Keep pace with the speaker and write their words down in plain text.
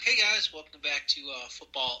Hey guys, welcome back to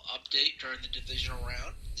Football Update during the divisional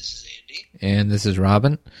round. This is Andy. And this is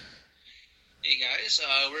Robin. Hey guys,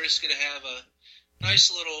 we're just going to have a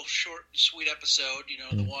nice little short and sweet episode. You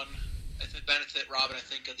know, the one benefit, Robin, I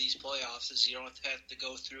think, of these playoffs is you don't have to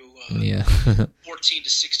go through 14 to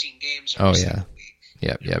 16 games every single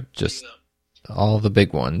week. Yep. Just all the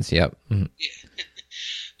big ones, yep. Mm-hmm. Yeah.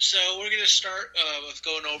 So we're going to start with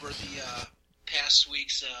going over the past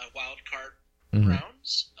week's wild card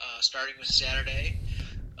rounds, starting with Saturday.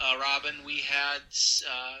 Robin, we had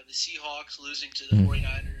the Seahawks losing to the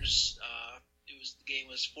 49ers. The game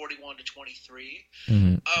was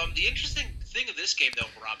 41-23. The interesting thing of this game, though,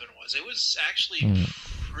 Robin, was it was actually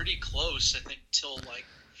pretty close. I think till I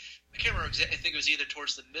can't remember exactly. I think it was either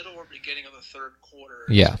towards the middle or beginning of the third quarter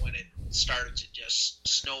when it started to just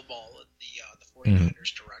snowball in the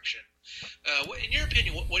 49ers direction. In your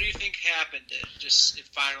opinion, what do you think happened? It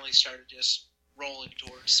finally started just rolling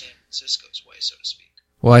towards San Francisco's way, so to speak.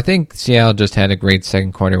 Well, I think Seattle just had a great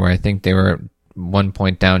second quarter where I think they were 1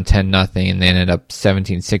 point down 10-0, and they ended up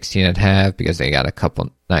 17-16 at half because they got a couple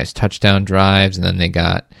nice touchdown drives, and then they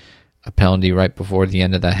got a penalty right before the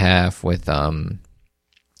end of the half with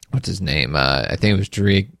what's his name? I think it was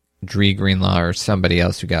Dre Greenlaw or somebody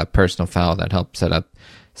else who got a personal foul that helped set up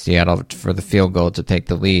Seattle for the field goal to take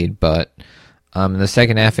the lead. But in the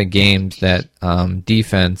second half of games, that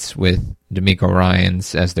defense with DeMeco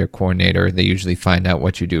Ryans as their coordinator, they usually find out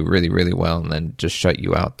what you do really, really well and then just shut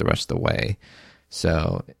you out the rest of the way.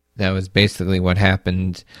 So that was basically what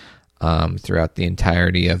happened throughout the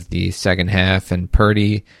entirety of the second half. And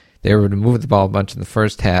Purdy, they were able to move the ball a bunch in the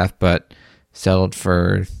first half, but settled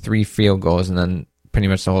for 3 field goals, and then pretty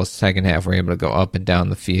much the whole second half were able to go up and down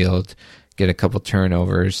the field, get a couple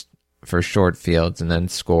turnovers for short fields, and then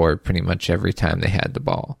score pretty much every time they had the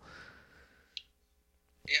ball.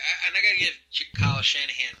 Yeah, and I got to give Kyle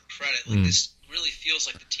Shanahan credit. This really feels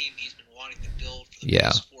like the team he's been wanting to build for the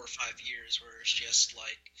past 4 or 5 years, where it's just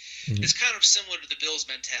it's kind of similar to the Bills'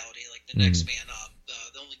 mentality, like the next man up.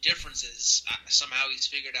 The only difference is somehow he's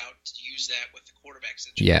figured out to use that with the quarterback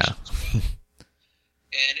situation as well.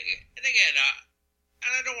 And again,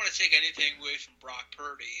 and I don't want to take anything away from Brock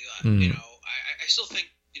Purdy. You know, I still think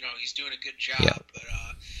he's doing a good job. But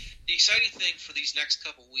the exciting thing for these next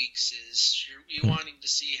couple weeks is you're wanting to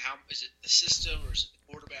see how is it the system or is it the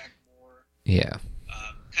quarterback more? Yeah.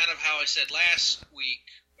 Kind of how I said last week.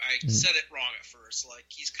 I said it wrong at first.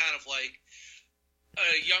 He's kind of like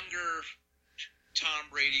a younger Tom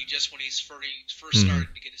Brady, just when he's first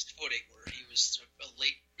starting to get his footing, where he was a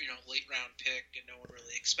late round pick, and no one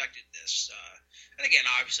really expected this. And again,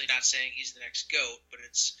 obviously not saying he's the next GOAT, but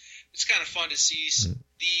it's kind of fun to see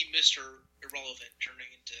the Mr. Irrelevant turning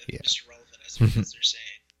into Mr. Relevant, as they're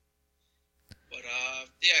saying. But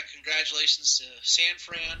congratulations to San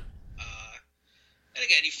Fran. And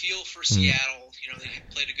again, you feel for Seattle. They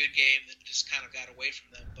played a good game, then just kind of got away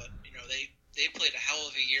from them. But they played a hell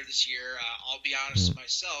of a year this year. I'll be honest with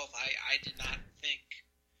myself. I did not think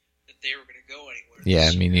that they were going to go anywhere. Yeah,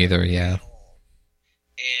 me neither. Yeah.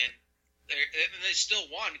 And they still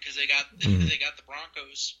won because they got the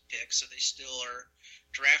Broncos pick, so they still are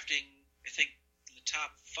drafting. I think the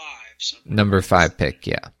top 5. Number 5 pick.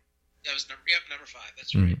 Yeah. That was number 5.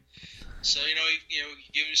 That's right. So you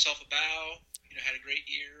give yourself a bow. Had a great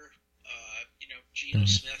year. Geno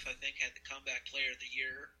Smith, I think, had the comeback player of the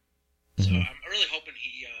year. So I'm really hoping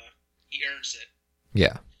he earns it.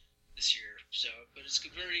 Yeah. This year. So, but it's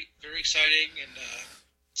very, very exciting, and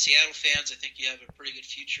Seattle fans, I think you have a pretty good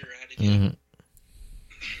future ahead of you.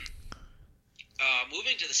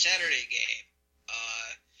 Moving to the Saturday game,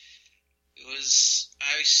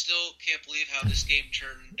 I still can't believe how this game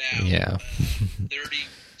turned out. Yeah. 30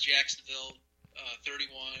 Jacksonville,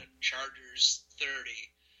 31 Chargers, 30.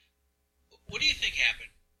 What do you think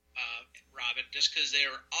happened, Robin? Just because they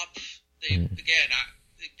were up, the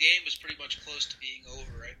game was pretty much close to being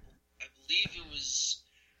over. I believe it was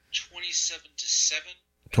 27-7.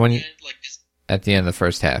 20 at the end of the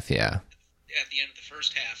first half. Yeah. At the end of the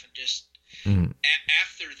first half, and just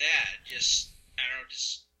after that,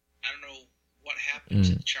 I don't know what happened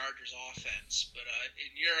to the Chargers' offense, but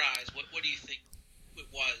in your eyes, what do you think it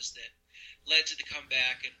was that led to the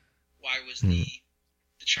comeback, and why was the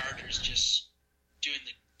Chargers just doing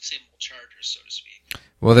the same old Chargers, so to speak?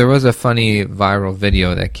 Well, there was a funny viral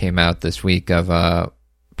video that came out this week of a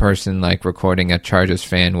person recording a Chargers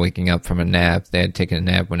fan waking up from a nap. They had taken a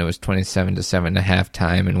nap when it was 27-7 at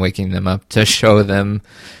halftime, and waking them up to show them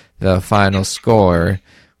the final score,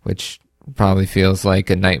 which probably feels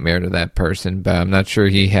like a nightmare to that person, but I'm not sure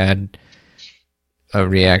he had a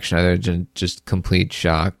reaction other than just complete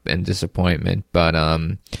shock and disappointment. But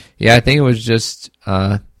Yeah, I think it was just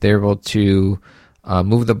they were able to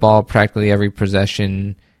move the ball practically every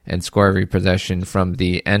possession and score every possession from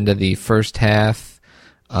the end of the first half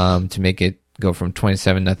to make it go from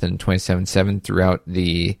 27-0 to 27-7 throughout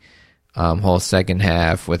the whole second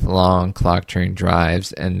half with long clock turn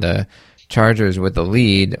drives. And the Chargers with the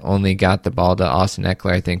lead only got the ball to Austin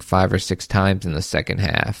Eckler, I think, 5 or 6 times in the second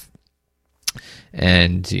half.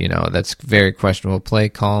 And, that's very questionable play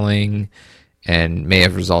calling and may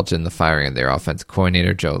have resulted in the firing of their offensive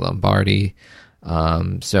coordinator, Joe Lombardi.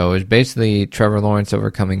 So it was basically Trevor Lawrence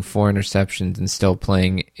overcoming 4 interceptions and still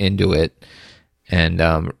playing into it.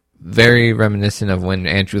 And very reminiscent of when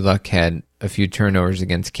Andrew Luck had a few turnovers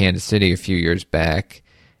against Kansas City a few years back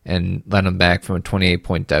and led them back from a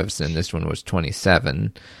 28-point deficit, and this one was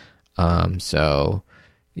 27. So,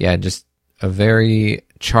 yeah, just a very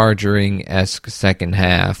Chargering-esque second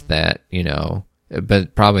half that,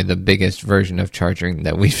 but probably the biggest version of Chargering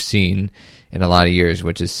that we've seen in a lot of years,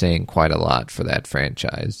 which is saying quite a lot for that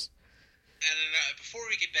franchise. And before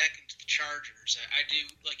we get back into the Chargers, I do,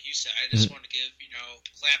 like you said, I just want to give,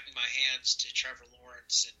 clapping my hands to Trevor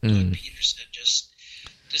Lawrence and Doug Peterson, just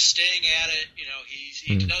staying at it.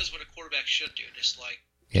 He does what a quarterback should do, just like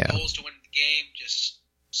goals to win the game, just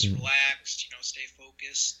relax, stay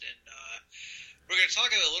focused. And we're going to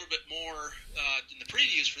talk a little bit more in the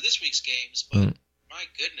previews for this week's games, but my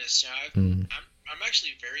goodness, I'm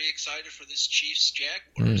actually very excited for this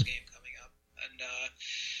Chiefs-Jaguars game coming up.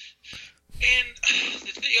 And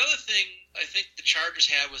the other thing I think the Chargers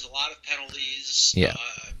had was a lot of penalties. Yeah.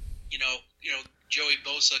 Joey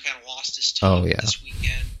Bosa kind of lost his toe this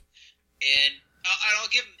weekend, and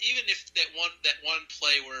I'll give him, even if that one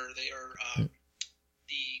play where they are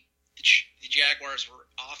the Jaguars were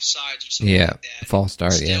offsides or something like that. False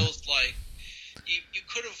start. Still, like you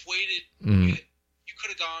could have waited. You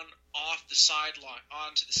could have gone off the sideline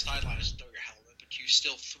onto the sidelines and throw your helmet, but you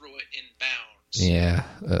still threw it in bounds. Yeah.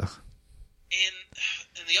 Ugh.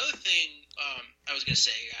 And the other thing I was going to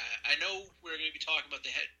say, I know we're going to be talking about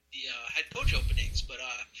the head coach openings, but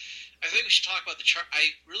I think we should talk about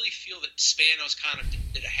I really feel that Spanos kind of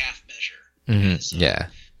did a half measure. Mm-hmm.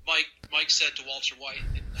 Because, Mike said to Walter White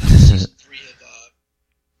in season 3 of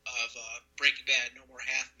Breaking Bad, no more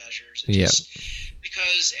half measures.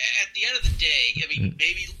 Because at the end of the day, I mean,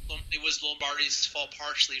 maybe it was Lombardi's fault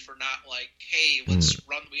partially for not hey, let's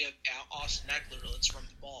run. We have Austin Eckler, let's run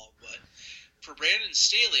the ball. But for Brandon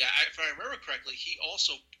Staley, if I remember correctly, he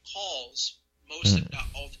also calls most, if not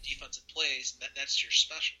all, the defensive plays, and that's your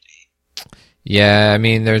specialty. Yeah, I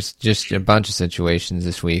mean, there's just a bunch of situations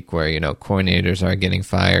this week where, coordinators are getting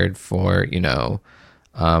fired for,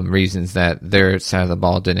 reasons that their side of the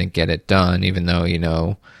ball didn't get it done, even though,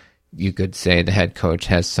 you could say the head coach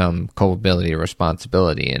has some culpability or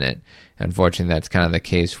responsibility in it. Unfortunately, that's kind of the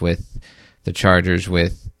case with the Chargers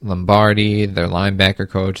with Lombardi, their linebacker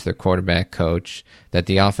coach, their quarterback coach, that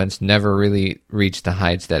the offense never really reached the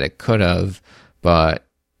heights that it could have. But,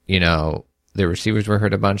 the receivers were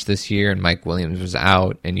hurt a bunch this year and Mike Williams was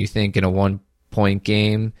out. And you think in a 1-point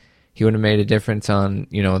game, he would have made a difference on,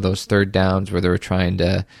 those third downs where they were trying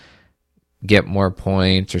to get more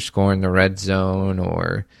points or score in the red zone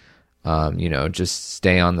or, just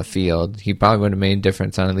stay on the field. He probably would have made a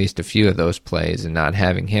difference on at least a few of those plays and not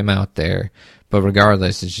having him out there. But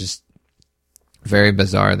regardless, it's just very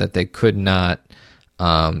bizarre that they could not,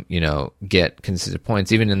 get consistent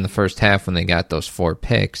points. Even in the first half when they got those 4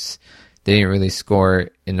 picks, they didn't really score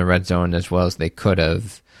in the red zone as well as they could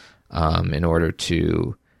have in order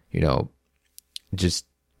to, just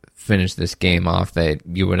finish this game off that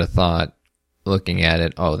you would have thought, looking at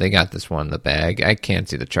it, oh, they got this one in the bag. I can't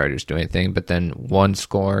see the Chargers do anything. But then one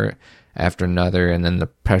score after another, and then the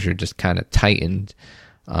pressure just kind of tightened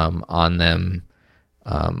on them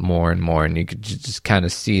more and more. And you could just kind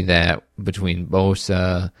of see that between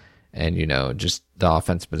Bosa and, just the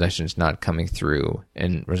offense possessions not coming through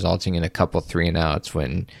and resulting in a couple 3-and-outs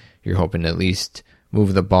when you're hoping to at least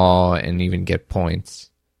move the ball and even get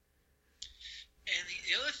points. And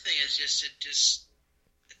the other thing is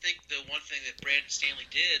I think the one thing that Brandon Staley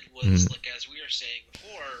did was, as we were saying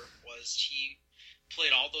before, was he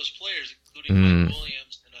played all those players, including Mike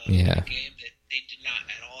Williams, in a game that they did not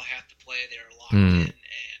at all have to play. They were locked in.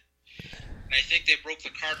 And I think they broke the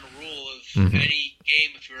cardinal rule of any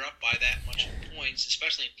game, if you're up by that much points,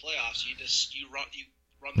 especially in playoffs, you run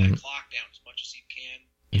that clock down as much as you can.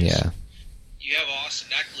 Yeah. You have Austin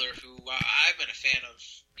Eckler, who I've been a fan of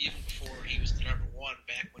even before he was the number 1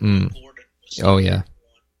 back when Gordon was the number 1.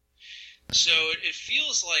 So it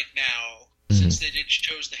feels like now, since they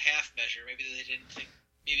chose the half measure, maybe they didn't think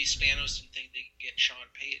maybe Spanos didn't think they could get Sean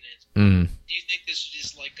Payton. Do you think this is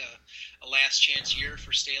just like a last chance year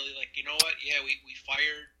for Staley? Like, you know what? Yeah, we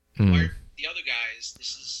fired the other guys.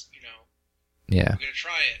 This is, we're going to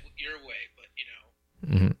try it your way, but,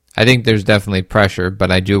 I think there's definitely pressure,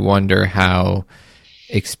 but I do wonder how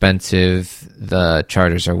expensive the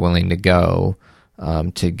Chargers are willing to go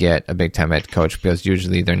to get a big-time head coach, because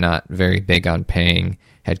usually they're not very big on paying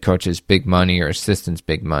head coaches big money or assistants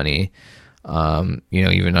big money.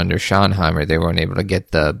 Even under Schottenheimer, they weren't able to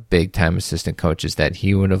get the big-time assistant coaches that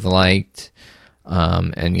he would have liked.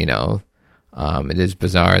 It is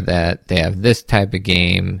bizarre that they have this type of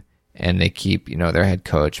game and they keep, their head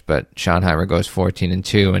coach, but Schottenheimer goes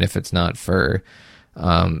 14-2, and if it's not for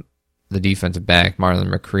the defensive back,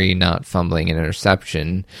 Marlon McCree, not fumbling an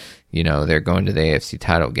interception, they're going to the AFC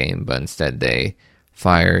title game, but instead they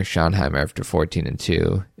fire Schottenheimer after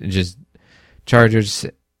 14-2. Just Chargers,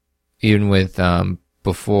 even with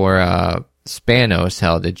before Spanos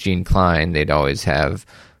held at Gene Klein, they'd always have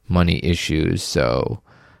money issues, so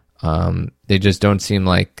they just don't seem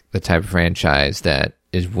like the type of franchise that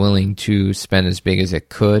is willing to spend as big as it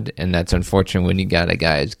could, and that's unfortunate when you got a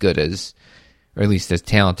guy as good as, or at least as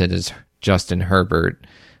talented as Justin Herbert.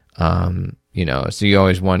 So you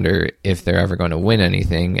always wonder if they're ever going to win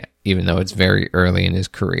anything, even though it's very early in his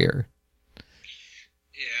career. Yeah,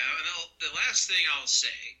 the last thing I'll say,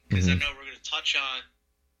 because I know we're going to touch on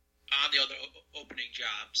the other opening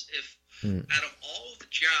jobs. If out of all the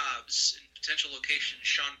jobs and potential locations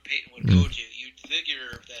Sean Payton would go to, you'd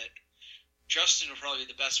figure that Justin would probably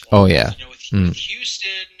be the best one. Oh, yeah. With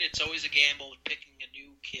Houston, it's always a gamble with picking a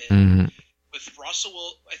new kid. With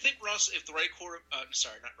Russell, I think if the right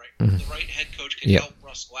the right head coach can help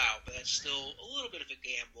Russell out, but that's still a little bit of a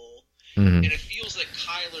gamble. And it feels like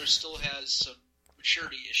Kyler still has some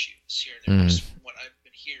maturity issues here and there, just from what I've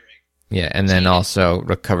been hearing. Yeah, and then also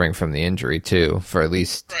recovering from the injury, too, for at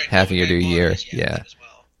least half a year to a year. Yeah. As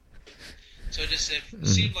well. So it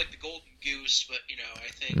seemed like the golden goose, but, I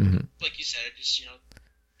think, like you said,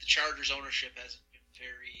 the Chargers ownership hasn't been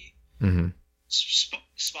very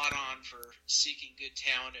spot on for seeking good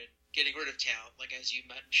talent and getting rid of talent. Like, as you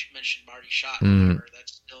mentioned, Marty Schottenheimer,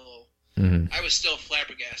 that's still, I was still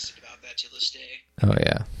flabbergasted about that to this day. Oh,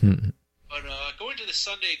 yeah. But going to the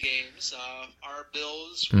Sunday games, our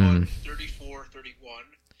Bills won 34-31.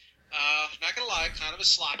 Not going to lie, kind of a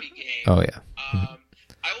sloppy game. Oh, yeah.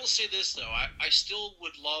 I will say this, though. I still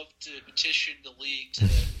would love to petition the league to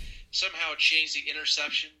somehow change the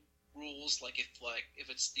interception rules. Like, if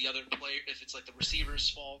it's the other player, if it's like the receiver's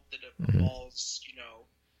fault that the ball's, you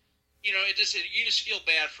just feel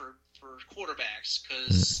bad for quarterbacks,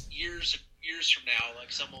 because years from now,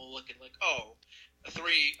 like, someone will look at like, oh, a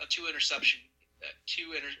 3 interception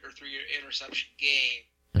game.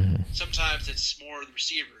 Sometimes it's more the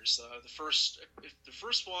receivers. The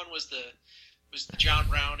first one was the John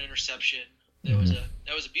Brown interception. That was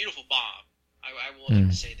a beautiful bomb. I will have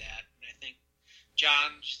to say that. And I think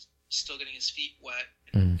John's still getting his feet wet.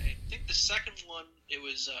 And I think the second one, it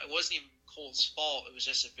wasn't even Cole's fault. It was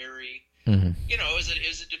just a very it was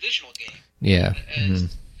a divisional game. Yeah. And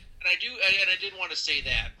I did want to say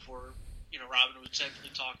that before Robin would definitely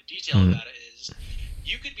talk in detail about it, is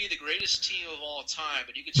you could be the greatest team of all time,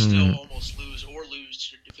 but you could still almost lose to your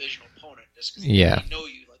divisional opponent just because they know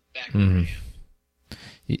you like back of your hand.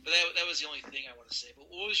 But that was the only thing I want to say. But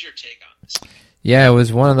what was your take on this game? Yeah, it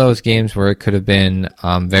was one of those games where it could have been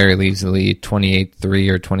very easily 28-3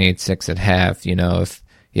 or 28-6 at half. If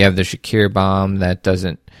you have the Shakir bomb that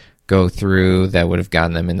doesn't go through, that would have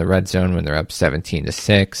gotten them in the red zone when they're up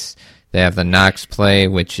 17-6. They have the Knox play,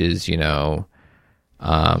 which is, I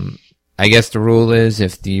guess the rule is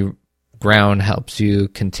if the ground helps you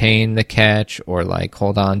contain the catch or like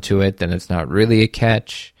hold on to it, then it's not really a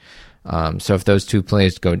catch. So if those two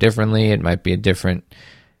plays go differently, it might be a different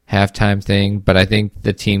halftime thing. But I think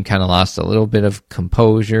the team kind of lost a little bit of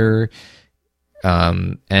composure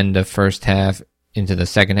end of first half into the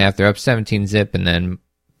second half. They're up 17-zip, and then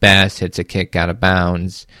Bass hits a kick out of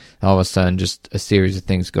bounds. All of a sudden, just a series of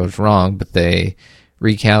things goes wrong, but they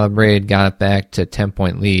recalibrated, got it back to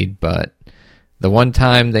 10-point lead. But the one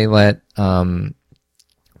time they let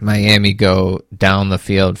Miami go down the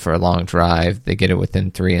field for a long drive, they get it within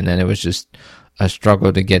 3, and then it was just a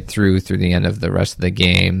struggle to get through the end of the rest of the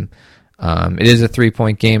game. It is a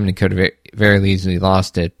 3-point game, and it could have very easily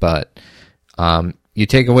lost it, but you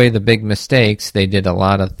take away the big mistakes, they did a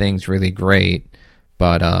lot of things really great.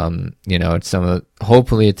 But, it's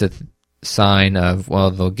hopefully it's a sign of, well,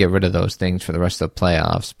 they'll get rid of those things for the rest of the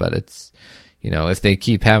playoffs. But it's, if they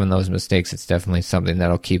keep having those mistakes, it's definitely something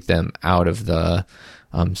that'll keep them out of the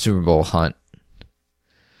Super Bowl hunt.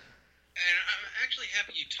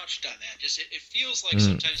 feels like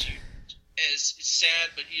sometimes as it's sad,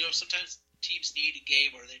 but sometimes teams need a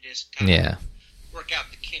game where they just kind of work out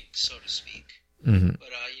the kinks, so to speak. Mm-hmm. But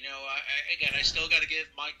I still got to give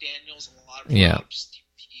Mike Daniels a lot of props.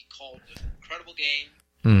 He called an incredible game.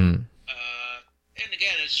 Mm-hmm. And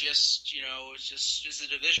again, it's just a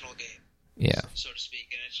divisional game, so to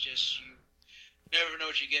speak, and it's just you never know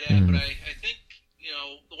what you get at. But I think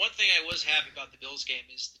the one thing I was happy about the Bills game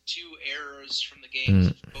is the two errors from the games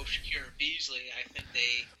of both Shakir and Beasley. I think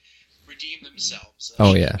they redeemed themselves.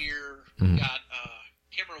 Shakir got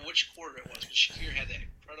I can't remember which quarter it was, but Shakir had that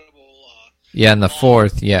incredible. In the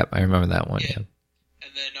fourth. Yeah, I remember that one. Yeah.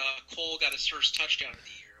 And then Cole got his first touchdown of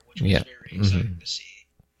the year, which was very exciting to see.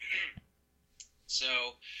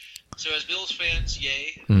 So as Bills fans,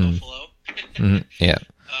 yay, Buffalo. Yeah.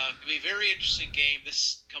 It'll be a very interesting game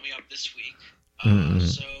coming up this week.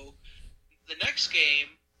 So the next game,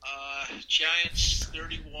 Giants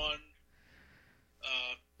 31,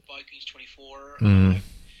 Vikings 24. I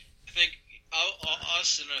think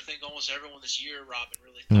us and I think almost everyone this year, Robin,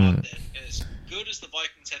 really thought that as good as the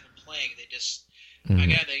Vikings have been playing, they just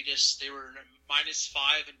they were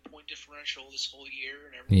 -5 in point differential this whole year,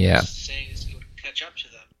 and everyone was saying it's going to catch up to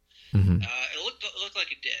them. It looked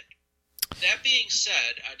like it did. That being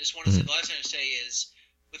said, I just want to say the last thing I say is,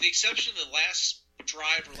 with the exception of the last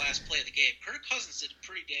drive or last play of the game, Kirk Cousins did a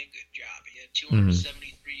pretty dang good job. He had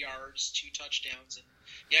 273 yards, 2 touchdowns, and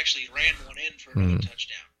he actually ran one in for another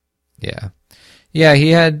touchdown. Yeah, he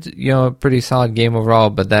had a pretty solid game overall,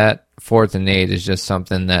 but that 4th and 8 is just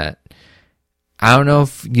something that I don't know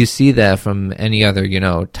if you see that from any other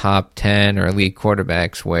top 10 or elite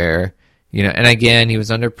quarterbacks where and again he was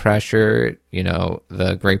under pressure,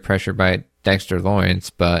 the great pressure by Dexter Lawrence,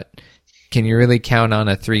 but can you really count on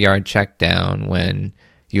a 3-yard check down when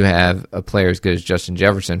you have a player as good as Justin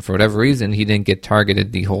Jefferson? For whatever reason, he didn't get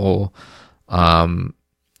targeted the whole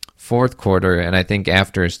fourth quarter, and I think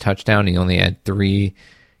after his touchdown, he only had 3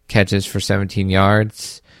 catches for 17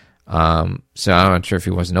 yards. So I'm not sure if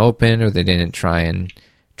he wasn't open or they didn't try and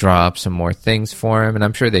draw up some more things for him, and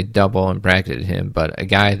I'm sure they double and bracketed him, but a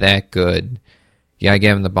guy that good, you gotta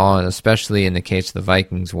give him the ball, and especially in the case of the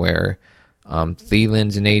Vikings where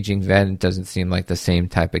Thielen's an aging vet and doesn't seem like the same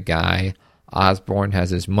type of guy. Osborne has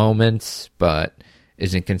his moments, but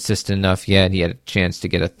isn't consistent enough yet. He had a chance to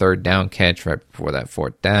get a 3rd down catch right before that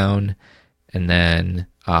 4th down. And then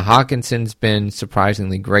Hawkinson's been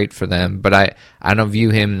surprisingly great for them, but I don't view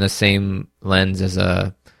him in the same lens as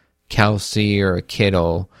a Kelsey or a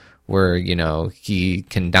Kittle where, he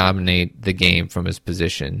can dominate the game from his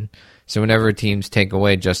position. So whenever teams take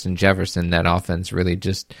away Justin Jefferson, that offense really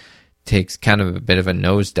just takes kind of a bit of a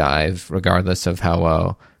nosedive, regardless of how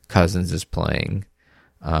well Cousins is playing.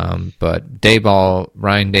 But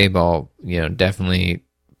Ryan Daboll, definitely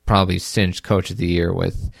probably cinched Coach of the Year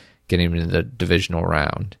with getting him into the divisional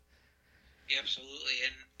round. Yeah, absolutely.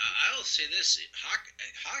 And I'll say this,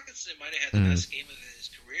 Hawkinson might have had the best game of his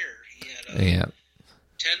career. He had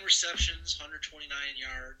 10 receptions, 129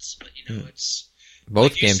 yards, but it's...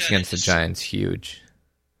 Both games against the Giants, huge.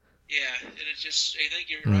 Yeah, and it's just, I think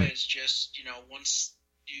you're right, it's just, once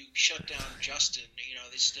you shut down Justin,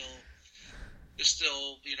 they still,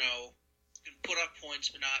 can put up points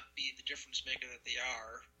but not be the difference maker that they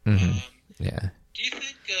are. Do you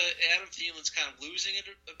think Adam Thielen's kind of losing it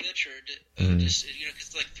a bit, or just,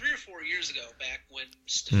 because like 3 or 4 years ago, back when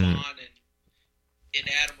Stephon and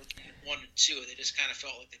Adam were 1 and 2, they just kind of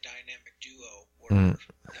felt like the dynamic duo, where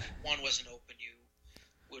if one wasn't open, you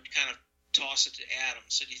would kind of toss it to Adam.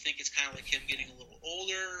 So do you think it's kind of like him getting a little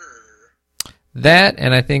older? Or? That,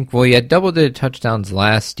 and I think, he had double-digit touchdowns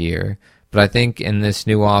last year, but I think in this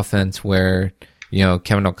new offense where,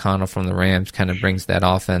 Kevin O'Connell from the Rams kind of brings that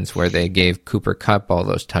offense where they gave Cooper Kupp all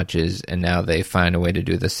those touches, and now they find a way to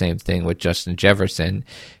do the same thing with Justin Jefferson.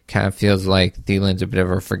 Kind of feels like Thielen's a bit of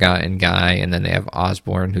a forgotten guy, and then they have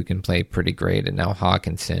Osborne who can play pretty great, and now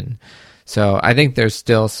Hawkinson. So I think there's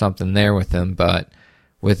still something there with him, but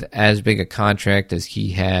with as big a contract as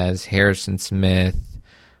he has, Harrison Smith,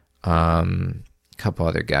 a couple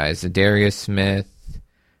other guys, Darius Smith,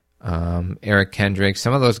 Eric Kendricks,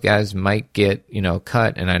 some of those guys might get,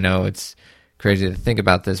 cut. And I know it's crazy to think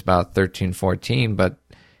about this about 13-14, but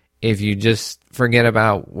if you just forget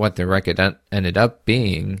about what the record ended up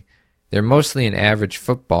being, they're mostly an average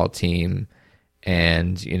football team.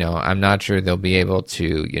 And, I'm not sure they'll be able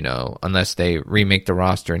to, unless they remake the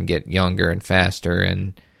roster and get younger and faster.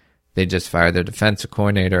 And they just fired their defensive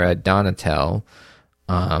coordinator at Donatel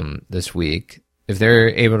this week. If they're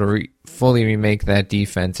able to fully remake that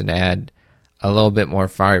defense and add a little bit more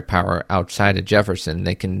firepower outside of Jefferson,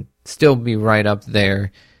 they can still be right up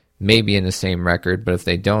there, maybe in the same record, but if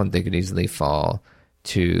they don't, they could easily fall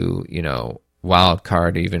to, wild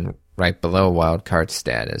card, even right below wild card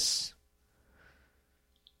status.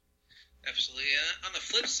 Absolutely. On the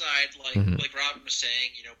flip side, like Robin was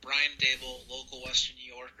saying, Brian Dable, local Western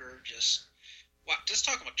New Yorker, just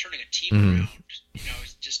talking about turning a team around.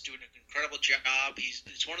 He's just doing an incredible job.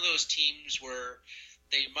 It's one of those teams where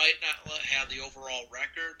they might not have the overall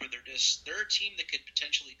record, but they're a team that could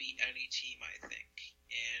potentially beat any team, I think.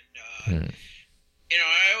 And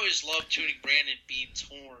I always love tuning Brandon Beane's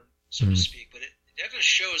horn, so to speak, but that just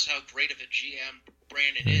shows how great of a GM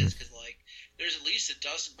Brandon is, because there's at least a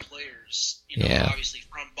dozen players, obviously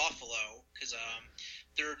from Buffalo, because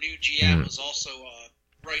their new GM was also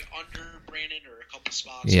right under Brandon or a couple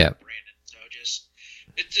spots under Brandon. So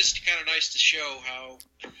it's just kind of nice to show how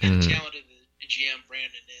talented the GM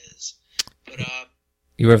Brandon is. But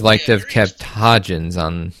you would have liked to have kept Hodgins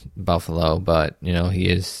on Buffalo, but he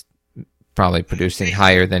is probably producing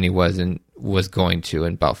higher than he was going to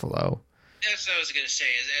in Buffalo. That's what I was going to say.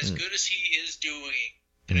 As good as he is doing,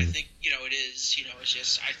 and I think it is. It's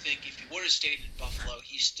just I think if he would have stayed in Buffalo,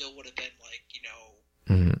 he still would have been like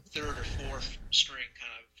third or fourth string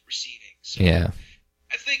kind of receiving. So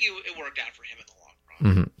I think it worked out for him in the long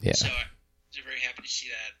run. So I'm very happy to see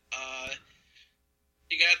that.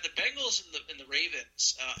 You got the Bengals and the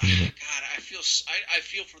Ravens. God, I feel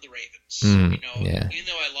for the Ravens. Even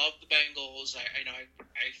though I love the Bengals,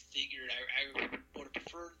 I figured I would have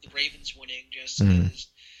preferred the Ravens winning just because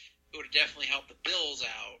it would have definitely helped the Bills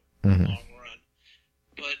out in the long run.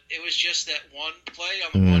 But it was just that one play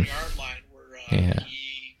on the 1 yard line where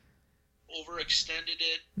he overextended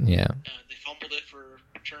it. They fumbled it for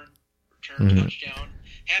return touchdown.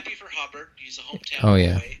 Happy for Hubbard. He's a hometown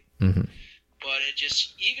boy. But it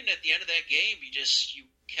just, even at the end of that game,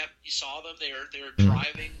 you saw them. They were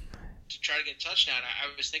driving to try to get a touchdown.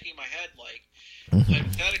 I was thinking in my head, like,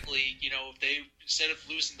 hypothetically, if they, instead of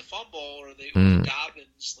losing the fumble, or they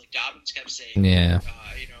Dobbins kept saying,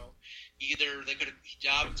 either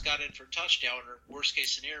Dobbins got in for a touchdown, or worst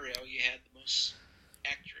case scenario, you had the most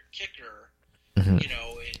accurate kicker,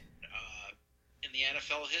 in the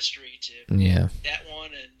NFL history to that one,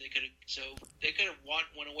 and they could have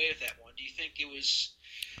went away with that one. Do you think it was?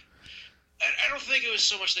 I don't think it was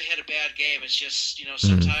so much they had a bad game. It's just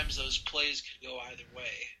sometimes those plays could go either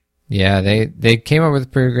way. Yeah, they came up with a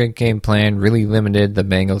pretty great game plan. Really limited the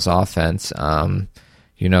Bengals' offense.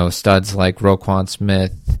 Studs like Roquan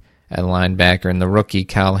Smith at linebacker and the rookie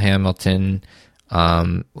Kyle Hamilton,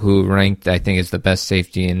 who ranked, I think, is the best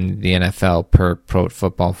safety in the NFL per Pro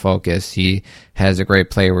Football Focus. He has a great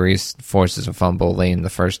play where he forces a fumble late in the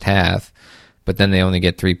first half, but then they only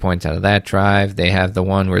get 3 points out of that drive. They have the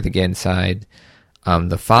one where they get inside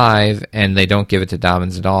the 5, and they don't give it to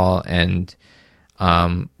Dobbins at all. And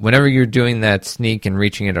whenever you're doing that sneak and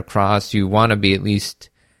reaching it across, you want to be at least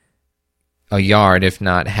a yard, if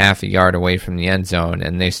not half a yard away from the end zone,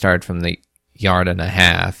 and they start from the yard and a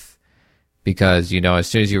half. Because, as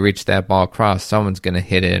soon as you reach that ball across, someone's going to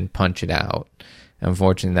hit it and punch it out.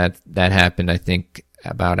 Unfortunately, that happened, I think,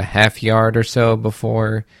 about a half yard or so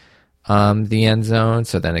before the end zone.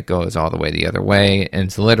 So then it goes all the way the other way. And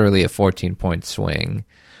it's literally a 14-point swing.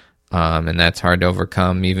 And that's hard to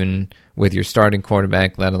overcome, even with your starting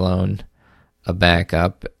quarterback, let alone a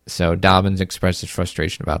backup. So Dobbins expressed his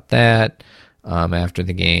frustration about that after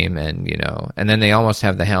the game, and and then they almost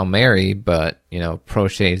have the Hail Mary, but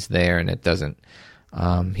Prochet's there, and it doesn't.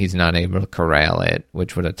 He's not able to corral it,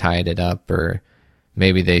 which would have tied it up, or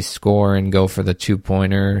maybe they score and go for the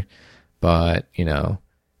 2-pointer. But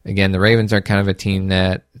again, the Ravens are kind of a team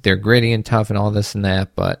that they're gritty and tough and all this and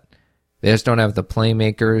that, but they just don't have the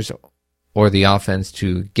playmakers or the offense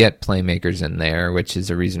to get playmakers in there, which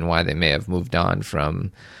is a reason why they may have moved on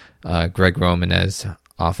from Greg Roman as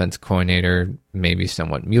offense coordinator, maybe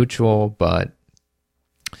somewhat mutual, but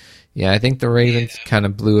yeah, I think the Ravens kind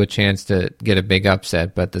of blew a chance to get a big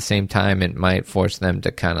upset, but at the same time, it might force them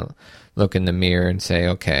to kind of look in the mirror and say,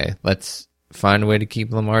 okay, let's find a way to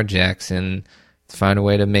keep Lamar Jackson, let's find a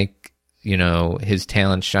way to make, his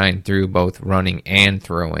talent shine through both running and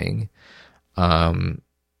throwing.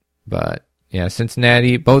 But yeah,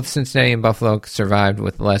 both Cincinnati and Buffalo survived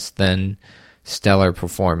with less than stellar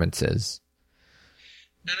performances.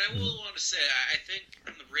 And I will want to say, I think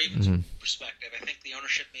from the Ravens' perspective, I think the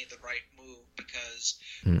ownership made the right move, because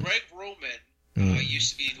Greg Roman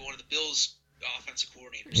used to be one of the Bills' offensive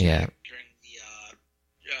coordinators during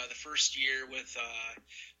the first year with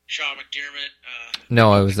Sean McDermott.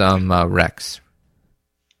 No, it was Rex.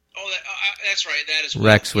 Oh, that's right. That is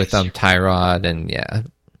Rex with Tyrod, and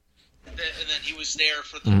And then he was there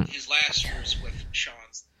for his last years with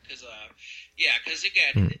Sean's Because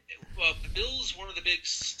again, well, the Bills, one of the big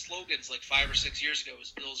slogans like 5 or 6 years ago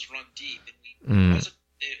was Bills run deep, and it's a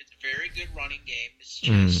very good running game. It's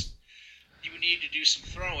just you need to do some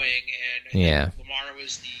throwing, and I think Lamar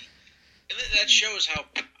was and that shows how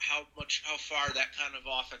far that kind of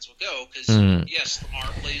offense will go. Because yes,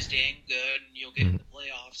 Lamar plays dang good, and you'll get in the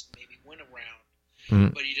playoffs and maybe win a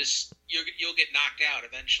round, but you'll get knocked out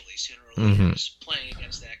eventually, sooner or later, just playing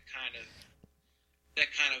against that kind of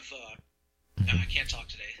I can't talk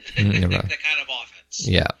today. that kind of offense.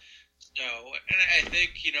 Yeah. So, and I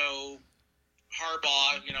think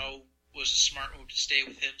Harbaugh, was a smart move to stay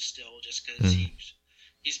with him still, just because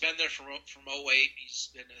he's been there from 2008. He's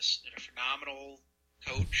been a phenomenal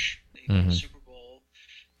coach. They won the Super Bowl,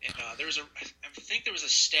 and I think there was a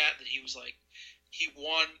stat that he was like he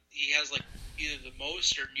has like either the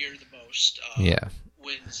most or near the most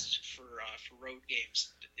wins for road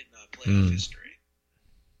games in playoff history.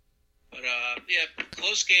 But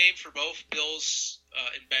close game for both Bills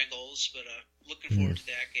and Bengals, but looking forward to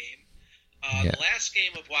that game. The last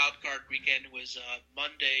game of Wild Card Weekend was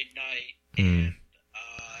Monday night, and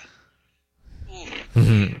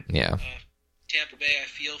Tampa Bay, I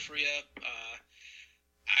feel for you.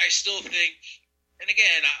 I still think, and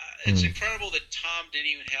again, it's incredible that Tom didn't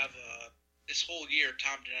even have this whole year.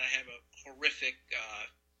 Tom did not have a horrific, a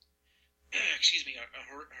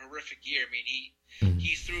horrific year. I mean,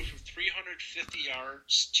 he threw for 350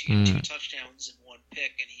 yards, two touchdowns, and one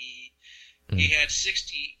pick, and he had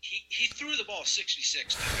 60. He threw the ball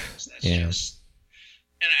 66 times. That's just,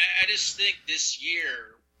 and I just think this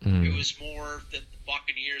year it was more that the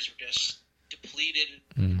Buccaneers were just depleted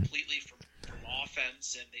completely from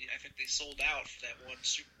offense, and I think they sold out for that one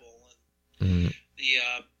Super Bowl and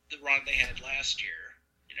the run they had last year.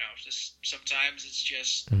 Just sometimes it's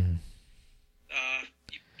just the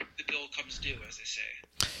bill comes due, as they say.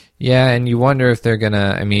 Yeah, and you wonder if they're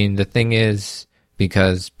gonna. I mean, the thing is,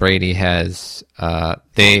 because Brady has,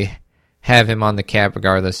 they have him on the cap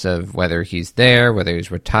regardless of whether he's there, whether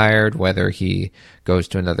he's retired, whether he goes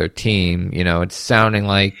to another team. It's sounding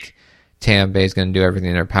like Tampa Bay is going to do everything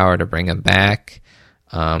in their power to bring him back.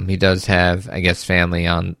 He does have, I guess, family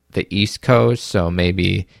on the East Coast, so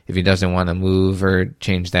maybe if he doesn't want to move or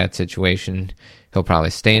change that situation, he'll probably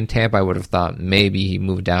stay in Tampa. I would have thought maybe he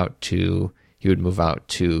would move out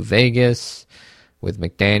to Vegas with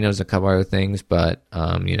McDaniels, a couple other things, but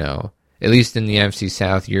at least in the NFC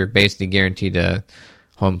South, you're basically guaranteed a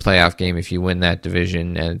home playoff game if you win that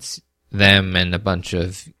division, and it's them and a bunch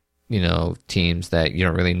of teams that you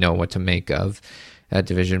don't really know what to make of that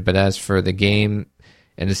division. But as for the game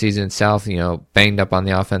and the season itself, banged up on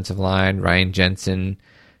the offensive line. Ryan Jensen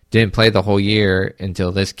didn't play the whole year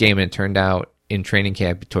until this game, and it turned out in training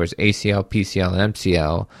camp towards ACL, PCL, and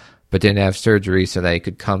MCL, but didn't have surgery so that he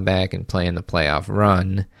could come back and play in the playoff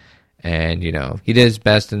run. And, he did his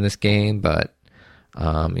best in this game, but,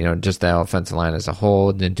 just the offensive line as a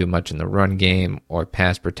whole didn't do much in the run game or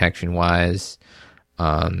pass protection-wise.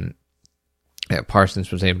 Parsons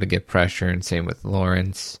was able to get pressure, and same with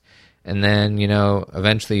Lawrence. And then,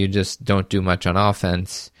 eventually you just don't do much on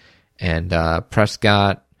offense. And Dak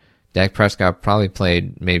Prescott probably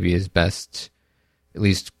played maybe his best, at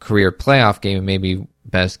least career playoff game, maybe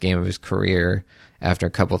best game of his career after a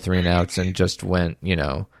couple 3-and-outs, and just went,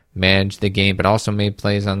 managed the game, but also made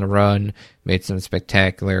plays on the run, made some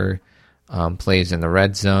spectacular plays in the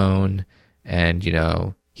red zone. And,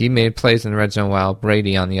 he made plays in the red zone, while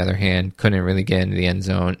Brady, on the other hand, couldn't really get into the end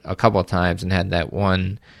zone a couple of times, and had that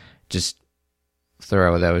one just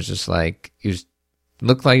throw that was just like,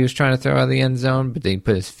 looked like he was trying to throw out of the end zone, but then he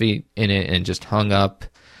put his feet in it and just hung up,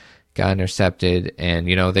 got intercepted, and,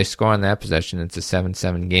 they score on that possession. It's a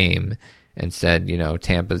 7-7 game. Instead,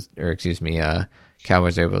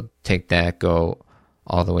 Cowboys are able to take that, go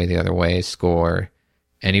all the way the other way, score,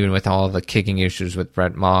 and even with all the kicking issues with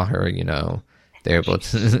Brett Maher, they're able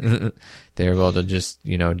to just,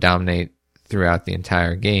 dominate throughout the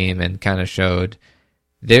entire game, and kind of showed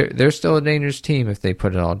they're still a dangerous team if they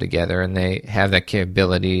put it all together, and they have that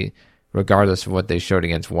capability regardless of what they showed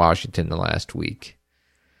against Washington the last week.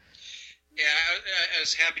 Yeah, I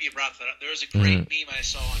was happy you brought that up. There was a great meme I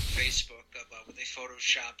saw on Facebook when they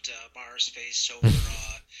photoshopped Maher's face over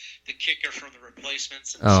the kicker from the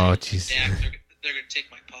replacements. And jeez. They're going to take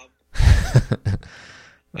my pub.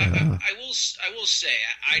 I will say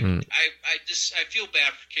I feel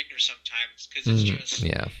bad for kickers sometimes, because it's just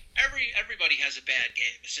everybody has a bad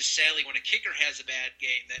game. It's just sadly when a kicker has a bad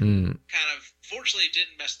game that kind of fortunately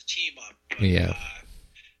didn't mess the team up. But,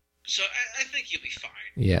 so I think he'll be fine.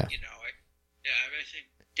 Yeah. I think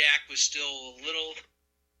Dak was still a little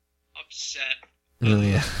upset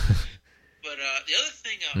Yeah. But the other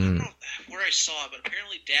thing, I don't know where I saw it, but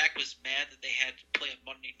apparently Dak was mad that they had to play a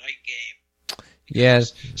Monday night game.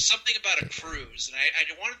 Yes. Something about a cruise, and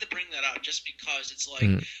I wanted to bring that up just because it's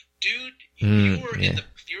like, dude, you're in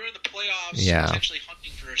the playoffs, potentially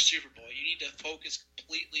hunting for a Super Bowl. You need to focus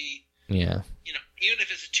completely. Yeah. You know, even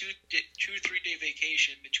if it's a 2-3 day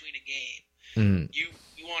vacation between a game, you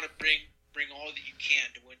want to bring all that you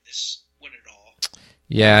can to win it all.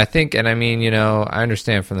 Yeah, I think, and I mean, you know, I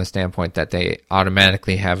understand from the standpoint that they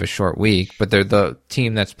automatically have a short week, but they're the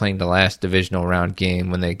team that's playing the last divisional round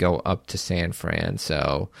game when they go up to San Fran.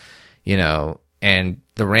 So, you know, and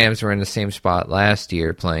the Rams were in the same spot last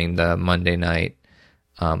year playing the Monday night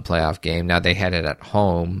playoff game. Now they had it at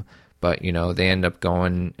home, but, you know, they end up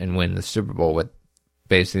going and win the Super Bowl with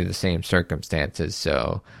basically the same circumstances.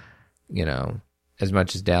 So, you know, as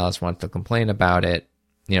much as Dallas wants to complain about it,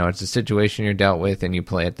 you know, it's a situation you're dealt with and you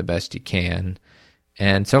play it the best you can.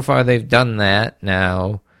 And so far they've done that.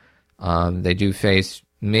 Now they do face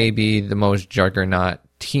maybe the most juggernaut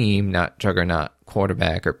team, not juggernaut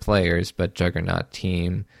quarterback or players, but juggernaut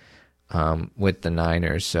team with the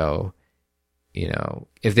Niners. So, you know,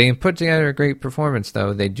 if they can put together a great performance,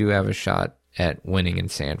 though, they do have a shot at winning in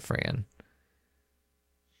San Fran.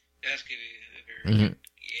 That's going to be a very good game.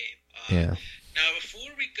 Yeah. Now, before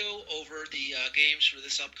we go over the games for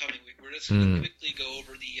this upcoming week, we're just going to quickly go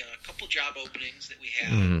over the couple job openings that we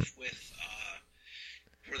have with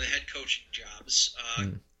for the head coaching jobs.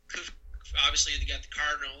 Obviously, they got the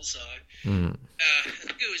Cardinals. I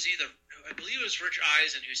think it was I believe it was Rich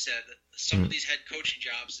Eisen who said that some of these head coaching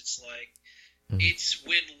jobs, it's like it's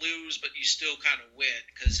win-lose, but you still kind of win.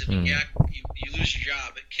 Because if you lose your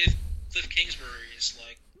job, but Cliff Kingsbury is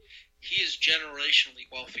like, he is generationally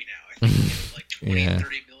wealthy now. I think he had like 20,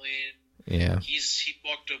 30 million. Yeah. He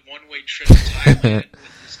booked a one-way trip to Thailand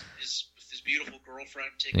with his beautiful girlfriend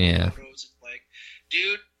taking photos. And like,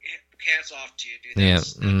 dude, hats off to you, dude.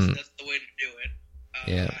 That's the way to do it.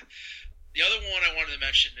 The other one I wanted to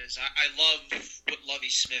mention is I love what Lovie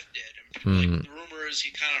Smith did. And like, the rumor is he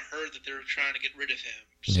kind of heard that they were trying to get rid of him.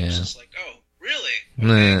 So it's just like, oh, really?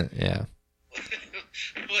 Okay. Yeah.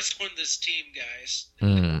 Let's win this team, guys.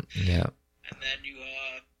 Yeah. And then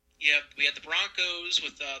we had the Broncos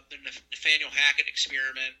with the Nathaniel Hackett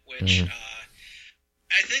experiment, which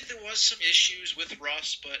I think there was some issues with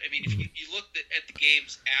Russ, but I mean, if you looked at the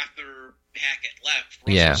games after Hackett left,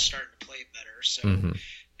 Russ was starting to play better. So, and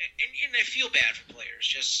I feel bad for players,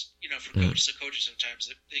 just for coaches. So coaches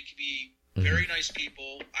sometimes they can be very nice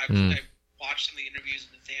people. I've watched some of the interviews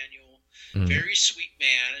with Nathaniel. Very sweet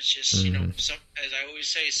man. It's just as I always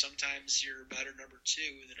say, sometimes you're a better number two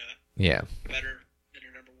than a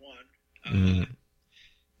number one.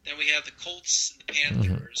 Then we have the Colts and the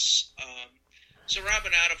Panthers. So,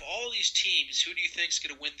 Robin, out of all these teams, who do you think is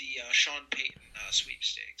going to win the Sean Payton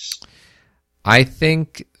sweepstakes? I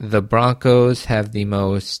think the Broncos have the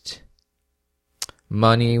most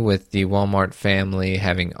money with the Walmart family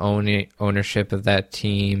having ownership of that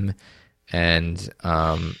team. And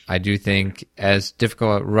I do think, as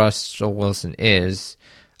difficult as Russell Wilson is,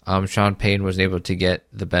 Sean Payton was able to get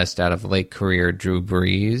the best out of late career Drew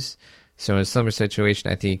Brees. So in a similar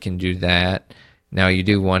situation, I think he can do that. Now, you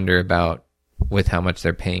do wonder about with how much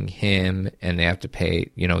they're paying him, and they have to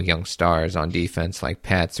pay, young stars on defense like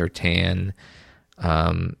Pat Surtain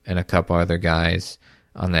and a couple other guys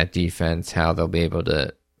on that defense, how they'll be able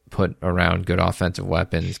to put around good offensive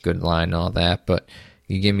weapons, good line and all that. But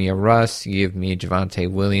you give me a Russ, you give me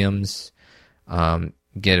Javonte Williams,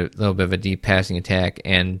 get a little bit of a deep passing attack,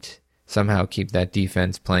 and somehow keep that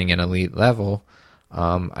defense playing at an elite level.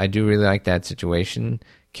 I do really like that situation.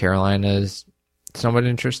 Carolina's somewhat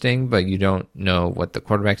interesting, but you don't know what the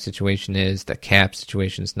quarterback situation is. The cap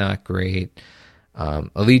situation is not great.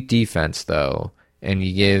 Elite defense, though, and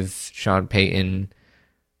you give Sean Payton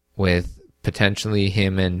with potentially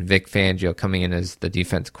him and Vic Fangio coming in as the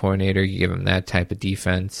defense coordinator. You give him that type of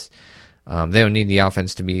defense. They don't need the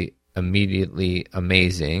offense to be immediately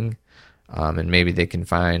amazing, and maybe they can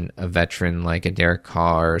find a veteran like a Derek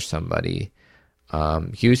Carr or somebody.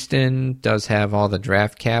 Houston does have all the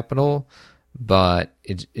draft capital, but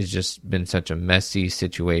it's just been such a messy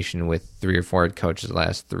situation with 3 or 4 head coaches the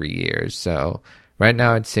last 3 years. So right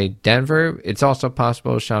now I'd say Denver. It's also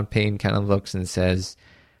possible Sean Payton kind of looks and says,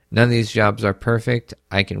 none of these jobs are perfect.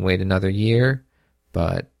 I can wait another year,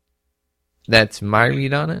 but that's my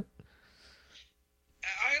read on it.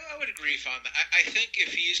 I would agree on that. I think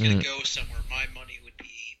if he's going to go somewhere, my money would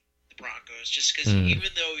be the Broncos, just because even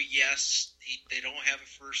though, yes, they don't have a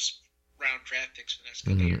first round draft picks for the next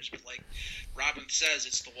couple of years. But like Robin says,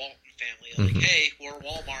 it's the Walton family. Like, hey, we're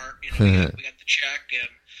Walmart. We got the check,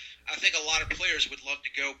 and I think a lot of players would love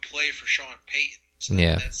to go play for Sean Payton. So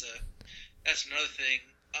that's another thing.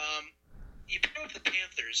 You brought up the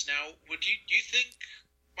Panthers. Now, do you think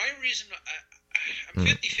my reason? I'm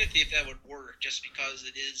 50-50 if that would work, just because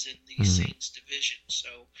it is in the Saints division. So,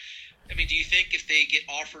 I mean, do you think if they get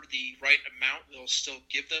offered the right amount, they'll still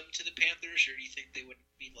give them to the Panthers, or do you think they would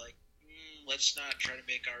be like, let's not try to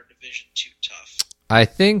make our division too tough? I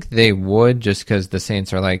think they would, just because the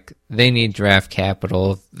Saints are like, they need draft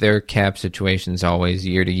capital. Their cap situation is always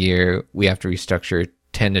year to year. We have to restructure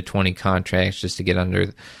 10 to 20 contracts just to get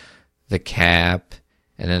under the cap.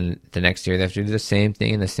 And then the next year they have to do the same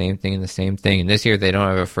thing and the same thing and the same thing. And this year they don't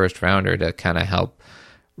have a first rounder to kind of help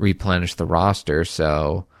replenish the roster.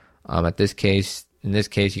 So in this case,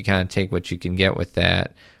 you kind of take what you can get with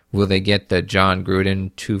that. Will they get the John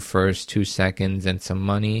Gruden 2 firsts, 2 seconds, and some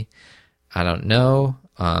money? I don't know.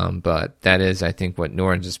 But that is, I think, what New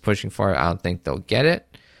Orleans is pushing for. I don't think they'll get it.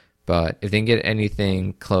 But if they can get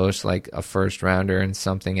anything close, like a first rounder and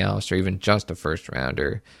something else, or even just a first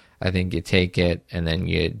rounder, I think you take it and then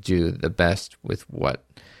you do the best with what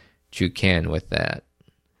you can with that.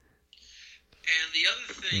 And the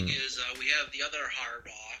other thing is we have the other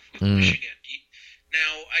Harbaugh with Michigan.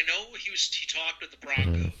 Now, I know he talked with the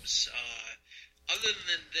Broncos. Other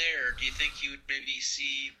than there, do you think you would maybe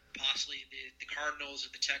see possibly the Cardinals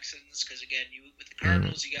or the Texans? Because, again, with the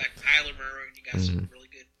Cardinals, you got Kyler Murray and you got some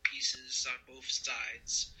really good pieces on both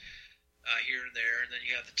sides here and there. And then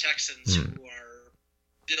you have the Texans who are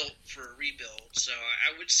built for a rebuild. So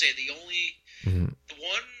I would say the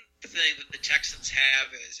one thing that the Texans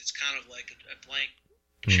have is it's kind of like a blank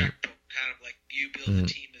checkbook, kind of like you build the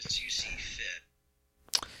team as you see fit.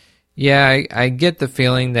 Yeah, I get the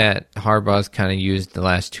feeling that Harbaugh's kind of used the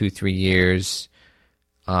last 2-3 years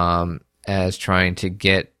as trying to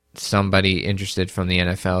get somebody interested from the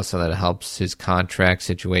NFL so that it helps his contract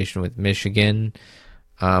situation with Michigan.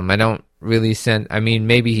 I don't really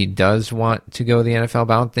maybe he does want to go to the NFL,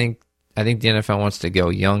 but I think the NFL wants to go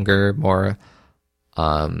younger, more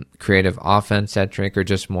creative offense-centric, or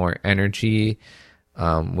just more energy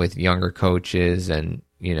with younger coaches. And,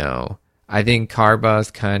 I think Harbaugh's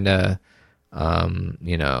kind of,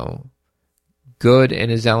 good in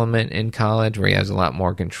his element in college, where he has a lot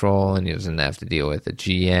more control and he doesn't have to deal with a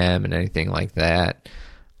GM and anything like that.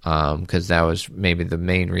 Because that was maybe the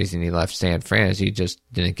main reason he left San Fran, is he just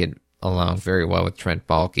didn't get along very well with Trent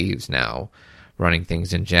Baalke, who's now running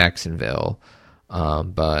things in Jacksonville.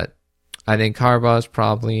 But I think Harbaugh is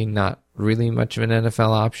probably not really much of an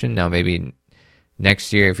NFL option. Now, maybe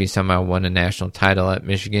next year, if he somehow won a national title at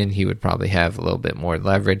Michigan, he would probably have a little bit more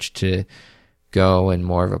leverage to go and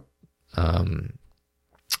more of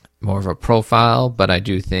a profile. But I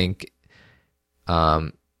do think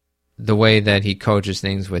the way that he coaches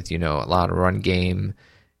things with, a lot of run game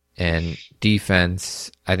and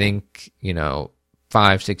defense, I think,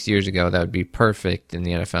 5-6 years ago, that would be perfect in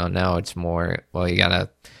the NFL. Now it's more, you got to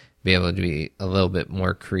be able to be a little bit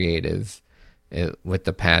more creative with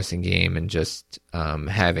the passing game and just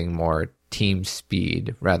having more team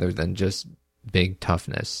speed rather than just big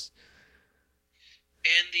toughness.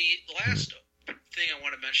 And the last thing I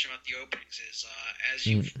want to mention about the openings is, as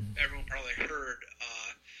everyone probably heard,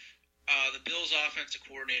 the Bills' offensive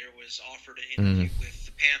coordinator was offered an interview with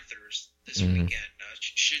the Panthers this weekend.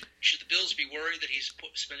 Should the Bills be worried that he's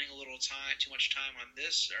spending too much time on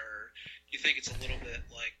this, or do you think it's a little bit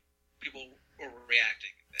like people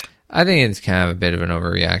overreacting? I think it's kind of a bit of an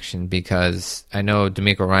overreaction, because I know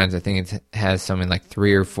DeMeco Ryans, I think it has something like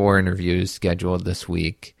 3 or 4 interviews scheduled this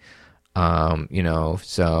week. And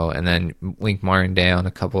then Wink Martindale and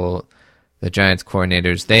a couple, the Giants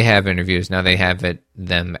coordinators, they have interviews. Now they have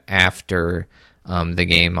them after the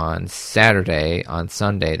game on Saturday. On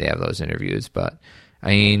Sunday, they have those interviews. But,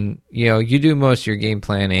 you do most of your game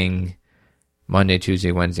planning Monday,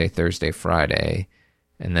 Tuesday, Wednesday, Thursday, Friday.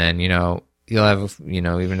 And then, you'll have,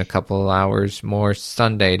 even a couple of hours more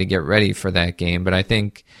Sunday to get ready for that game. But I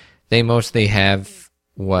think they mostly have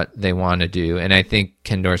what they want to do. And I think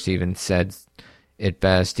Ken Dorsey even said it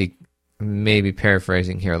best. He may be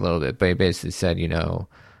paraphrasing here a little bit, but he basically said,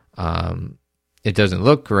 it doesn't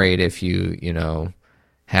look great if you,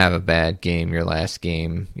 have a bad game, your last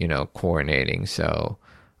game, coordinating. So,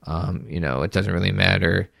 it doesn't really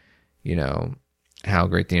matter, how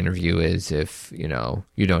great the interview is if, you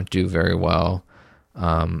don't do very well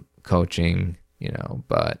coaching,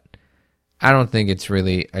 but I don't think it's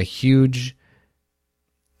really a huge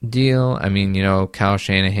deal. Kyle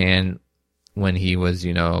Shanahan, when he was,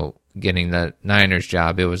 getting the Niners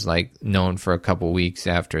job, it was like known for a couple weeks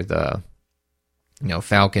after the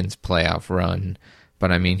Falcons playoff run.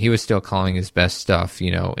 But I mean, he was still calling his best stuff,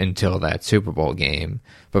 until that Super Bowl game.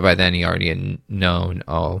 But by then he already had known,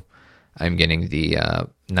 oh, I'm getting the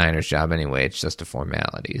Niners job anyway. It's just a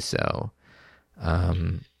formality. So,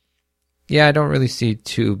 yeah, I don't really see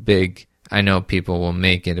too big. I know people will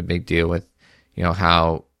make it a big deal with,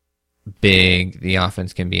 how big the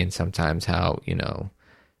offense can be and sometimes how,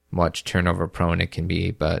 much turnover prone it can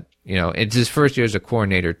be. But, it's his first year as a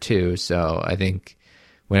coordinator too. So I think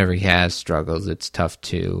whenever he has struggles, it's tough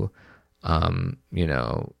to,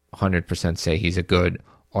 100% say he's a good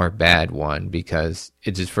or bad one because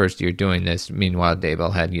it's his first year doing this. Meanwhile,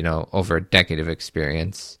 Daboll had, over a decade of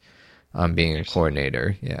experience being a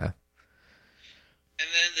coordinator. Yeah. And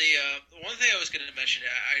then the one thing I was going to mention,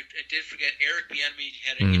 I did forget, Eric Bieniemy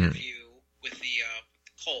had an interview with the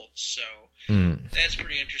Colts, so that's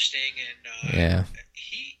pretty interesting. And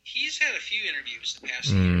he's had a few interviews the past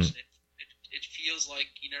years, and it feels like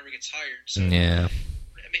he never gets hired. So yeah.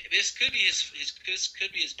 I mean, this could be his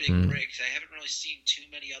big break. I haven't really seen too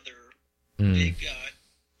many other big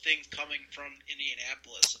things coming from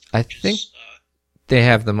Indianapolis. I think they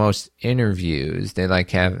have the most interviews. They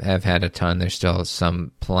have had a ton. There's still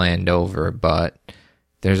some planned over, but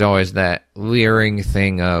there's always that leering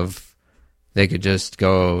thing of they could just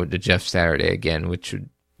go to Jeff Saturday again, which would,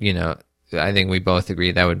 I think we both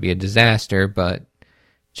agree that would be a disaster, but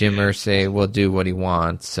Jim Irsay will do what he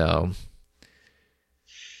wants, so.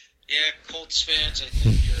 Yeah, Colts fans, I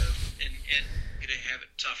think, are going to have it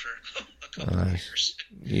tougher a couple of years.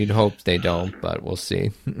 You'd hope they don't, but we'll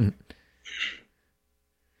see. Now,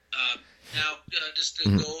 just to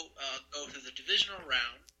go through the divisional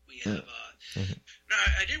round, we have. Now,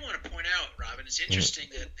 I did want to point out, Robin, it's interesting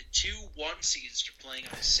that the 2 1 seeds are playing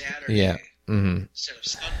on Saturday instead of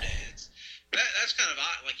Sunday. That's kind of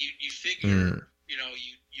odd. Like you figure,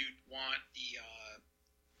 you'd want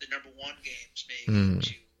the number 1 games maybe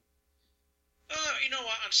to.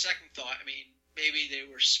 On second thought, I mean, maybe they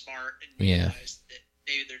were smart and realized that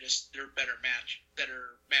maybe they're better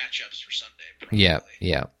matchups for Sunday. Probably.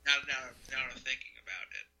 Yeah. Now I'm thinking about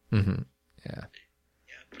it. Mm-hmm. Yeah.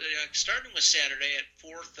 But, starting with Saturday at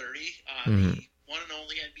 4:30 on the one and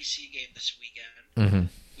only NBC game this weekend,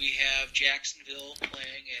 we have Jacksonville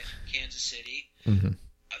playing at Kansas City.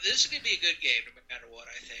 This is going to be a good game, no matter what.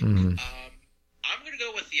 I think. I'm going to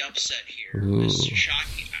go with the upset here. It's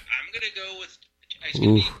shocking. I'm going to go with. It's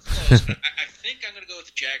going to be close, but I think I'm going to go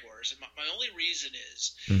with the Jaguars. And my only reason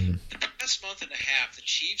is the past month and a half, the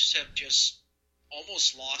Chiefs have just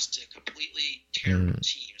almost lost to completely terrible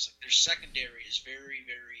teams. Like their secondary is very,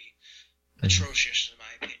 very atrocious in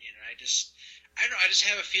my opinion. And I don't know. I just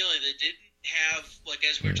have a feeling they didn't have, like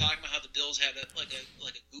as we were talking about how the Bills had a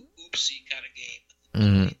oopsie kind of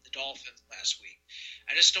game with the Dolphins last week.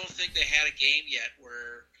 I just don't think they had a game yet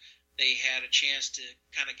where they had a chance to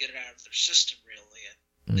kind of get it out of their system, really.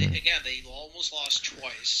 And they almost lost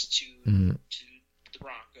twice to the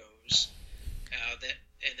Broncos.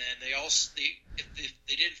 And then if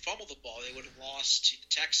they didn't fumble the ball, they would have lost to the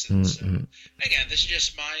Texans. So again, this is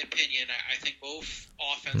just my opinion. I think both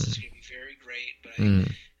offenses are going to be very great, but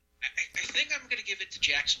I think I'm going to give it to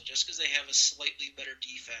Jacksonville just because they have a slightly better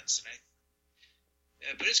defense. And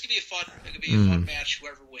but it's going to be a fun match.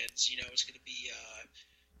 Whoever wins, it's going to be.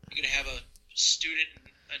 You're going to have a student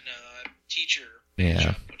and a teacher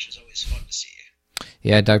matchup, which is always fun to see.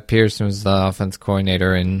 Yeah, Doug Pearson was the offense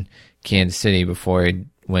coordinator in Kansas City before he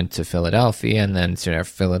went to Philadelphia, and then soon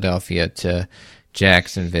after Philadelphia to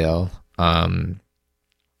Jacksonville. I'd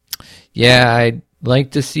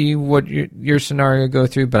like to see what your scenario go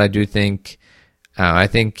through, but I do think I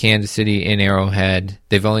think Kansas City in Arrowhead,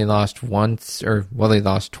 they've only lost once, they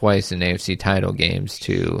lost twice in AFC title games,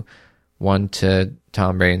 one to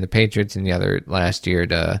Tom Brady and the Patriots, and the other last year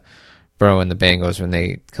to Burrow and the Bengals when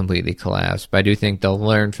they completely collapsed. But I do think they'll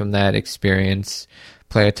learn from that experience,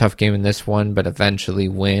 play a tough game in this one, but eventually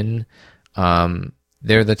win.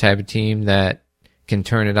 They're the type of team that can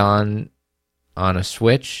turn it on a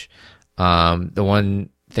switch. The one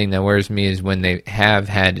thing that worries me is when they have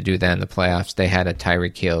had to do that in the playoffs, they had a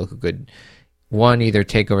Tyreek Hill who could, one, either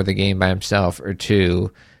take over the game by himself, or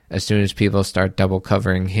two, as soon as people start double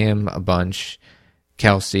covering him a bunch,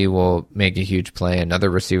 Kelsey will make a huge play, another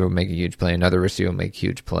receiver will make a huge play, another receiver will make a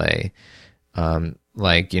huge play. When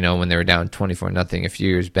they were down 24-0 a few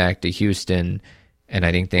years back to Houston, and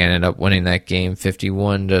I think they ended up winning that game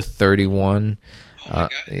 51-31. Oh my God.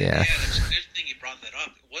 Yeah, that's a good thing you brought that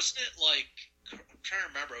up. Wasn't it I'm trying to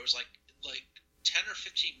remember, it was like 10 or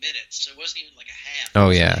 15 minutes, so it wasn't even like a half. Oh,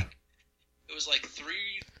 yeah. It it was like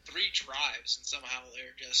three drives, and somehow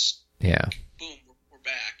they're just boom, we're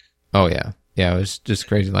back. Oh yeah, it was just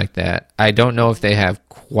crazy like that. I don't know if they have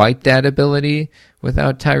quite that ability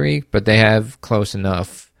without Tyreek, but they have close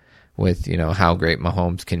enough with how great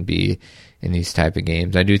Mahomes can be in these type of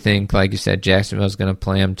games. I do think, like you said, Jacksonville's going to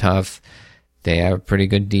play them tough. They have a pretty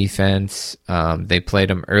good defense. They played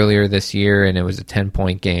them earlier this year, and it was a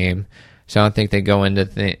 10-point game. So I don't think they go into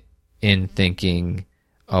thinking,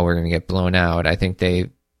 oh, we're going to get blown out. I think they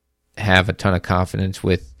have a ton of confidence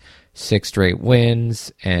with 6 straight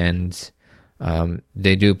wins, and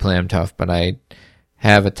they do play them tough. But I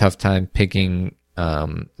have a tough time picking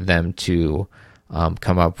them to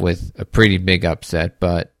come up with a pretty big upset.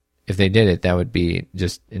 But if they did it, that would be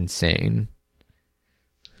just insane.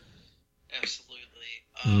 Absolutely.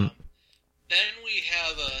 Then we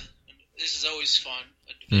have this is always fun,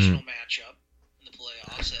 a divisional matchup in the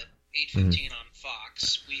playoffs at 8:15 on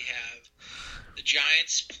Fox. We have the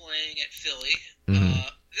Giants playing at Philly.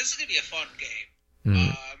 This is going to be a fun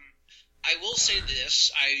game. I will say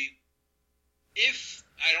this, I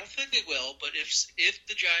don't think they will, but if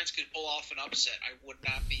the Giants could pull off an upset, I would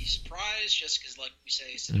not be surprised, just because, like we say,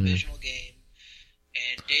 it's a divisional game.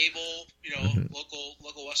 And Dable,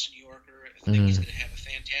 local Western New Yorker, I think he's going to have a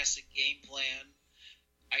fantastic game plan.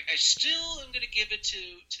 I still am going to give it to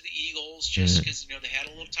the Eagles, just because they had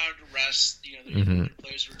a little time to rest. Their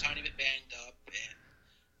players were a tiny bit banged up, and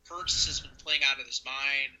Hurts has been playing out of his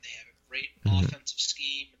mind. They have a great offensive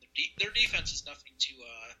scheme, and their defense is nothing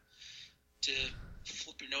to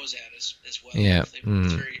flip your nose at as well. Yeah. They have a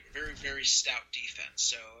very, very, very stout defense.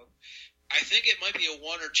 So I think it might be a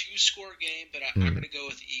 1 or 2 score game, but I'm going to go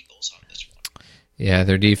with the Eagles on this one. Yeah,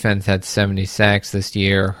 their defense had 70 sacks this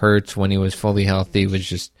year. Hurts, when he was fully healthy, was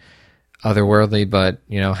just otherworldly. But,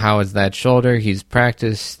 how is that shoulder? He's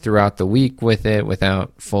practiced throughout the week with it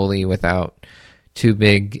without too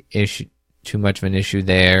much of an issue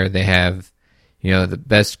there. They have, the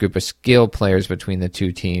best group of skill players between the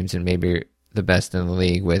two teams, and maybe the best in the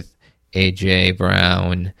league with A.J.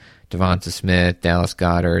 Brown, Devonta Smith, Dallas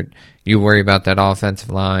Goedert. You worry about that offensive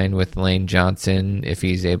line with Lane Johnson if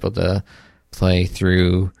he's able to play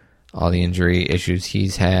through all the injury issues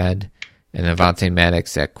he's had. And Avonte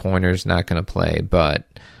Maddox at corner is not going to play. But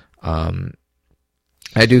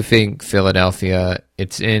I do think Philadelphia,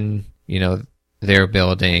 it's in, their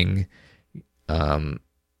building.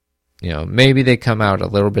 Maybe they come out a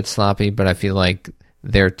little bit sloppy, but I feel like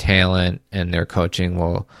their talent and their coaching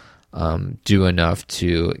will do enough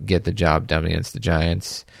to get the job done against the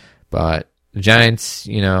Giants. But the Giants,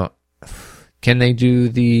 can they do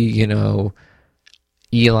the,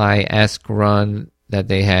 Eli-esque run that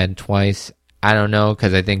they had twice? I don't know,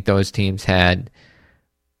 because I think those teams had,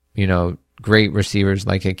 great receivers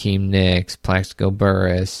like Hakeem Nicks, Plaxico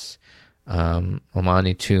Burress,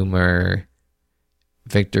 Omani Toomer,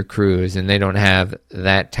 Victor Cruz, and they don't have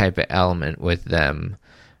that type of element with them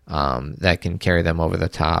that can carry them over the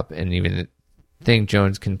top. And even think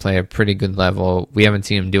Jones can play a pretty good level. We haven't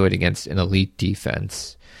seen him do it against an elite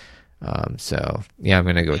defense. I'm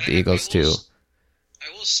going to go with the Eagles too. I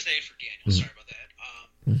will say for Daniel, sorry about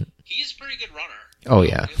that. He's a pretty good runner. Oh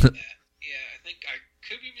yeah. Yeah, I think I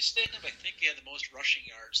could be mistaken, but I think he had the most rushing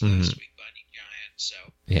yards last week by any Giant. So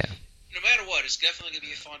yeah. No matter what, it's definitely going to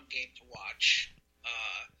be a fun game to watch.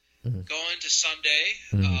 Going to Sunday,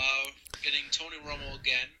 getting Tony Romo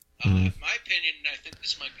again. In my opinion, I think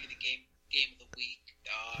this might be the game of the week.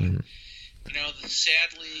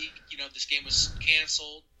 Sadly, this game was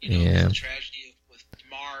canceled. The tragedy with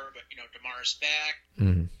DeMar, but DeMar's back.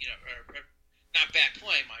 Not back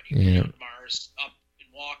playing, mind you. DeMar's up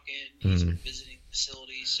and walking. He's been visiting the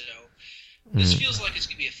facility, so this feels like it's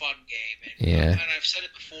gonna be a fun game. And I've said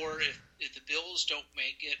it before. If the Bills don't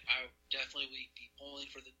make it, I would definitely be pulling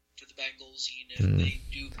for the Bengals, even if they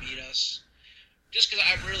do beat us. Just because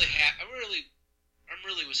I really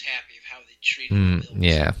was happy of how they treated the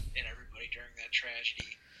Bills and everybody during that tragedy.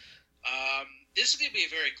 This is going to be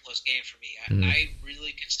a very close game for me. I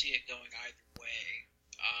really can see it going either way.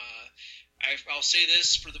 I'll say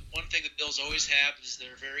this, for the one thing the Bills always have is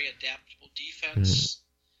they're a very adaptable defense.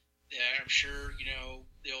 I'm sure,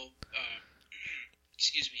 they'll,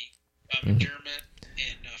 McDermott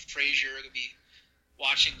and Frazier are going to be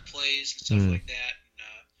watching the plays and stuff like that.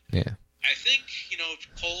 And, I think,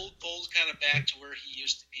 Cole's kind of back to where he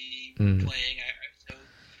used to be playing. So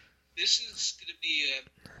this is going to be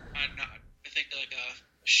I think like a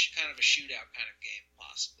kind of a shootout kind of game,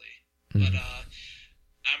 possibly. But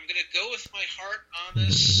I'm going to go with my heart on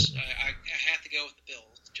this. I have to go with the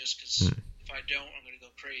Bills, just because if I don't, I'm going to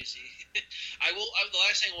go crazy. The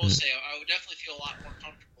last thing I will say, I would definitely feel a lot more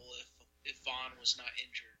comfortable if Vaughn was not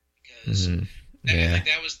injured, because I think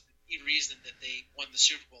that was the reason that they won the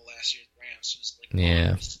Super Bowl last year. The Rams was like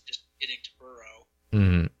Vaughn was just getting to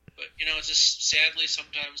Burrow. But it's just sadly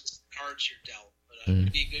sometimes it's the cards you're dealt. But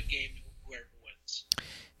it'd be a good game whoever wins.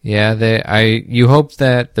 Yeah, you hope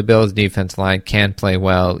that the Bills' defense line can play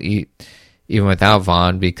well even without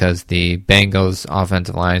Vaughn, because the Bengals'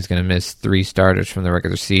 offensive line is going to miss 3 starters from the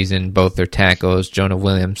regular season. Both their tackles, Jonah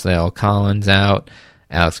Williams, La'el Collins out,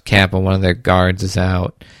 Alex Kappa, one of their guards, is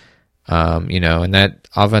out. And that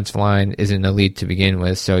offensive line isn't elite to begin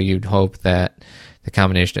with, so you'd hope that the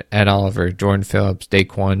combination of Ed Oliver, Jordan Phillips,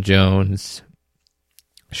 Daquan Jones,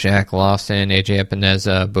 Shaq Lawson, AJ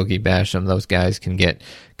Epineza, Boogie Basham, those guys can get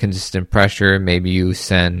consistent pressure. Maybe you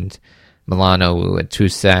send Milano, who had 2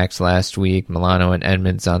 sacks last week, Milano and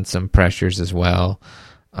Edmonds on some pressures as well.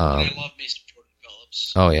 I love me some Jordan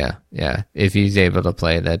Phillips. Oh, yeah. If he's able to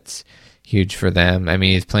play, that's huge for them. I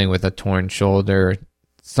mean, he's playing with a torn shoulder,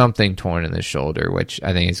 something torn in the shoulder, which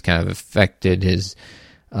I think has kind of affected his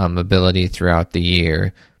ability throughout the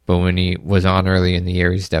year. But when he was on early in the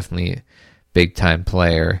year, he's definitely a big-time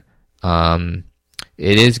player. It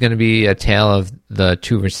is going to be a tale of the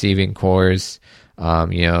 2 receiving cores.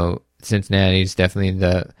 Cincinnati's definitely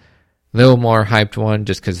the little more hyped one,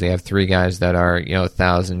 just because they have 3 guys that are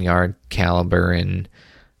 1,000-yard caliber, and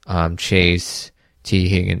Chase, T.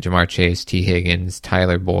 Higgins, Jamar Chase, T. Higgins,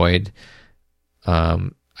 Tyler Boyd.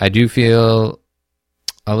 I do feel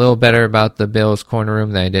a little better about the Bills' corner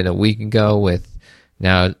room than I did a week ago, with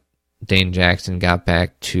now Dane Jackson got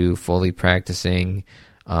back to fully practicing.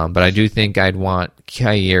 But I do think I'd want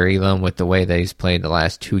Kaiir Elam, with the way that he's played the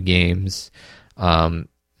last 2 games,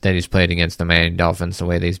 that he's played against the Miami Dolphins, the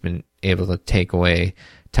way that he's been able to take away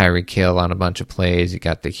Tyreek Hill on a bunch of plays. He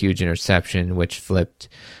got the huge interception, which flipped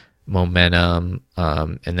momentum.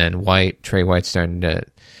 And then Trey White's starting to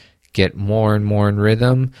get more and more in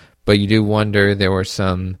rhythm. But you do wonder, there were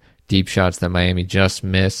some deep shots that Miami just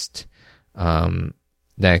missed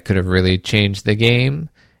that could have really changed the game.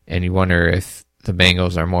 And you wonder if the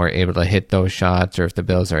Bengals are more able to hit those shots, or if the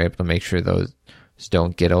Bills are able to make sure those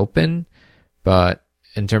don't get open. But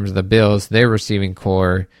in terms of the Bills, their receiving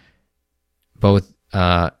core, both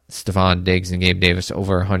Stephon Diggs and Gabe Davis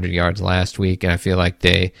over 100 yards last week, and I feel like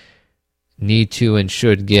they need to and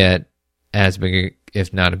should get as big,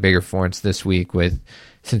 if not a bigger performance this week with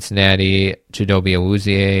Cincinnati. Chidobe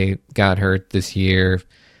Awuzie got hurt this year.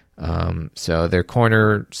 So their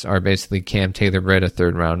corners are basically Cam Taylor-Britt, a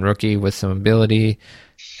 3rd-round rookie with some ability,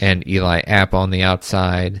 and Eli Apple on the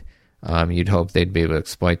outside. You'd hope they'd be able to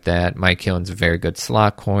exploit that. Mike Hilton's a very good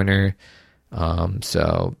slot corner. Now,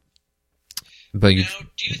 do you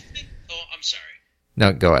think... Oh, I'm sorry.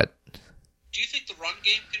 No, go ahead. Do you think the run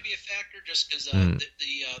game could be a factor? Just because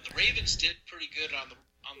the Ravens did pretty good on the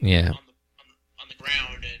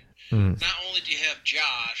ground, and not only do you have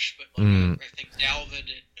Josh, but I think Dalvin and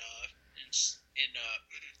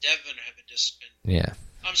Devin have just been... Yeah.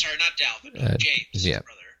 I'm sorry, not Dalvin. James, his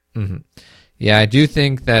brother. Yeah, I do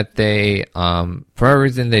think that they, for a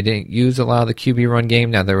reason, they didn't use a lot of the QB run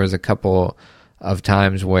game. Now, there was a couple of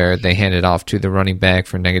times where they handed off to the running back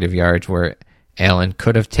for negative yards where Allen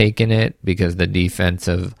could have taken it because the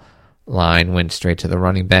defensive line went straight to the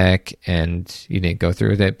running back and you didn't go through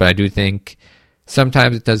with it. But I do think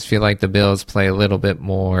sometimes it does feel like the Bills play a little bit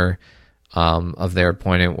more of their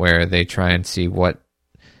opponent, where they try and see what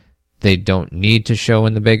they don't need to show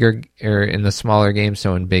in the bigger or in the smaller games.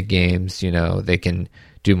 So in big games, they can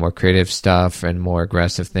do more creative stuff and more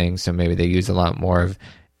aggressive things. So maybe they use a lot more of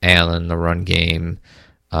Allen, the run game,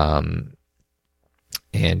 and,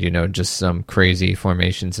 just some crazy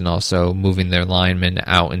formations, and also moving their linemen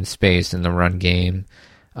out in space in the run game.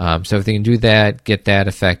 So if they can do that, get that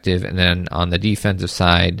effective, and then on the defensive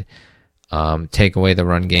side, take away the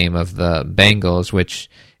run game of the Bengals, which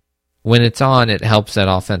when it's on, it helps that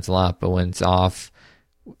offense a lot, but when it's off,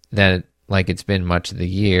 that like it's been much of the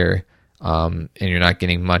year, and you're not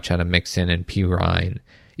getting much out of Mixon and Pirine,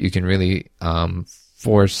 you can really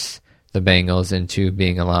force the Bengals into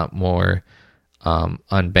being a lot more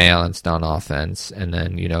unbalanced on offense, and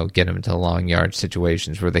then get them into long yard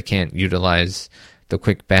situations where they can't utilize the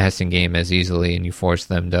quick passing game as easily, and you force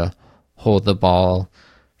them to hold the ball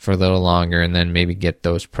for a little longer and then maybe get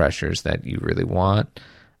those pressures that you really want.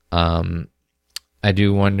 I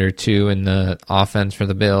do wonder too, in the offense for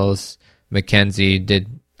the Bills, Isaiah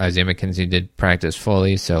McKenzie did practice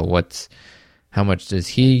fully, so how much does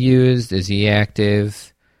he use? Is he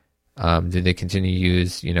active? Do they continue to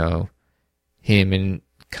use, him in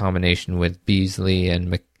combination with Beasley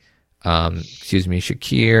and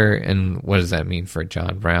Shakir, and what does that mean for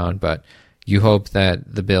John Brown? But you hope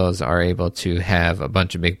that the Bills are able to have a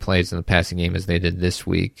bunch of big plays in the passing game as they did this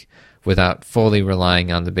week without fully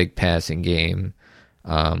relying on the big passing game,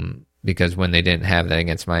 because when they didn't have that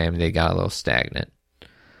against Miami, they got a little stagnant.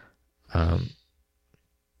 Absolutely.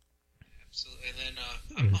 And then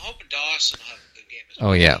I'm hoping Dawson will have a good game as well.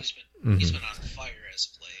 Oh, yeah. He's been on fire as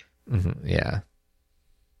of late. Yeah.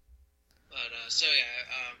 But, so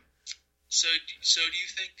do you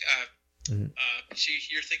think, so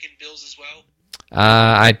you're thinking Bills as well?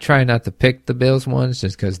 I try not to pick the Bills ones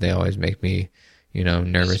just because they always make me,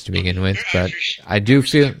 nervous to begin with. But I do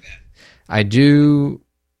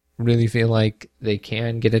really feel like they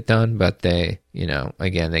can get it done, but they,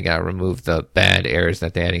 again, they got to remove the bad errors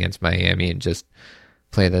that they had against Miami and just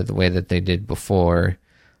play the way that they did before,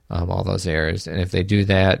 all those errors. And if they do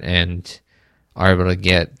that and are able to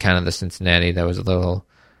get kind of the Cincinnati that was a little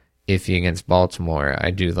iffy against Baltimore,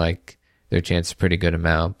 I do like their chance a pretty good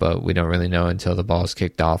amount, but we don't really know until the ball's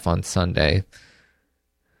kicked off on Sunday.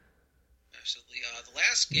 Absolutely. The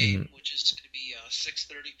last game, which is going to be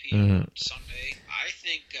 6:30 p.m. Sunday, I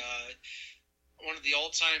think one of the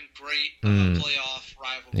all-time great playoff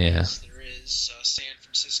rivalries there is, San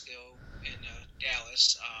Francisco and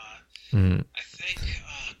Dallas. I think,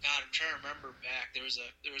 I'm trying to remember back. There was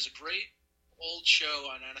a great old show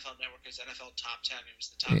on NFL Network, it was NFL Top 10. It was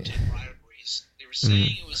the Top 10 rivalries. They were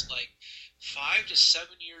saying it was like 5 to 7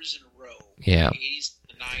 years in a row. Yeah. In the 80s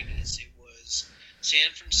and the 90s, it was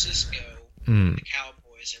San Francisco and the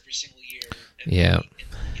Cowboys every single year in the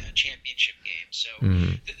championship game. So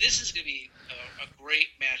this is going to be a great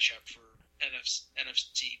matchup for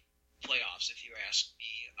NFC playoffs, if you ask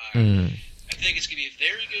me. I think it's going to be a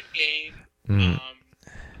very good game.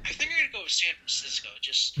 I think I'm going to go with San Francisco.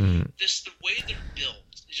 Just the way they're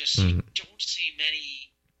built. Just you don't see many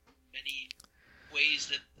ways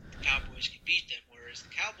that the Cowboys can beat them. Whereas the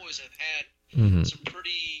Cowboys have had some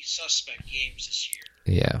pretty suspect games this year.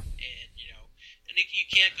 Yeah. And you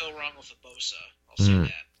can't go wrong with a Bosa. I'll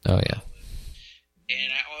say that. Oh yeah.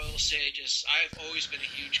 And I will say, I've always been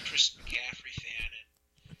a huge Christian McCaffrey fan.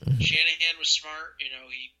 And Shanahan was smart.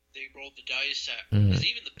 They rolled the dice. Because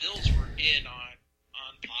even the Bills were in on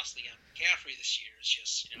possibly on McCaffrey this year. It's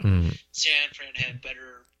just, San Fran had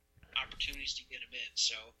better opportunities to get him in.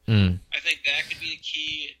 So I think that could be the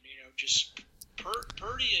key. And, just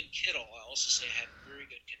Purdy and Kittle, I also say, had a very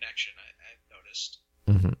good connection, I've noticed.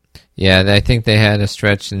 Yeah, I think they had a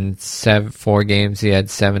stretch in 4 games. He had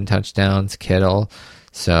 7 touchdowns, Kittle.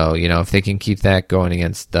 So, if they can keep that going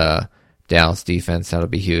against the Dallas defense, that'll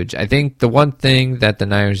be huge. I think the one thing that the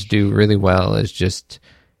Niners do really well is just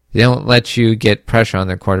they don't let you get pressure on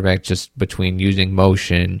their quarterback just between using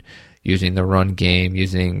motion, using the run game,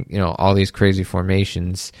 using, all these crazy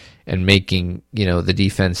formations and making, the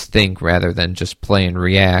defense think rather than just play and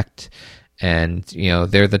react. And,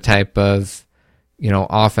 they're the type of,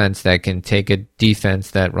 offense that can take a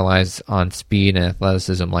defense that relies on speed and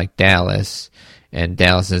athleticism like Dallas. And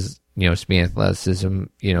Dallas's, speed and athleticism,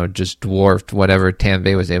 just dwarfed whatever Tampa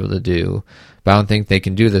Bay was able to do. But I don't think they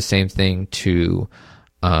can do the same thing to,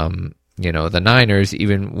 the Niners,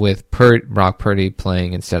 even with Brock Purdy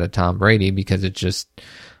playing instead of Tom Brady, because it just,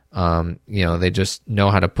 they just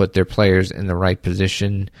know how to put their players in the right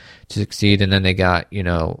position to succeed. And then they got,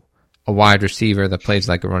 a wide receiver that plays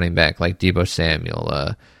like a running back, like Deebo Samuel,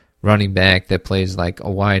 a running back that plays like a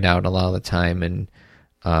wide out a lot of the time, and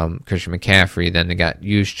Christian McCaffrey. Then they got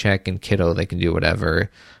Juszczyk and Kittle. They can do whatever.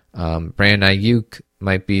 Brandon Ayuk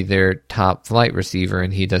might be their top flight receiver,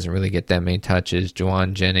 and he doesn't really get that many touches.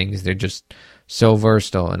 Juwan Jennings, they're just so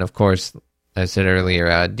versatile. And of course, as I said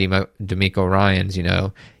earlier, D'Amico Ryans, you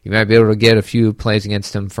might be able to get a few plays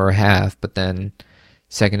against him for a half, but then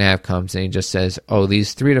second half comes and he just says,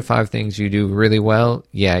 these 3 to 5 things you do really well,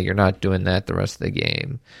 yeah, you're not doing that the rest of the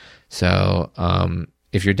game. So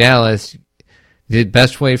if you're Dallas, the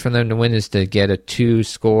best way for them to win is to get a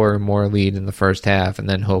 2-score more lead in the first half and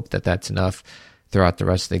then hope that that's enough throughout the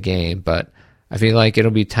rest of the game. But I feel like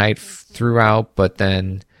it'll be tight throughout, but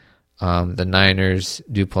then the Niners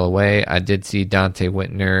do pull away. I did see Dante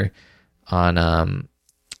Whitner on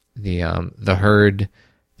the Herd. I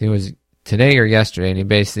think it was today or yesterday, and he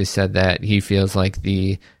basically said that he feels like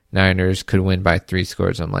the Niners could win by 3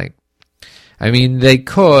 scores. I'm like, they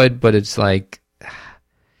could, but it's like,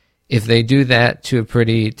 if they do that to a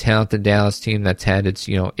pretty talented Dallas team that's had its,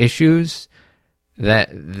 issues,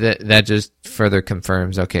 that just further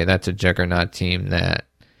confirms, okay, that's a juggernaut team that,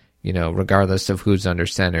 regardless of who's under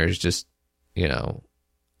center, is just,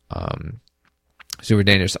 super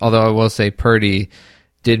dangerous. Although I will say Purdy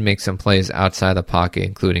did make some plays outside the pocket,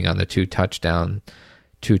 including on the two touchdown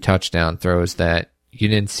throws that, you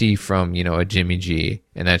didn't see from, a Jimmy G.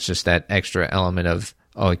 And that's just that extra element of,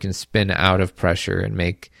 he can spin out of pressure and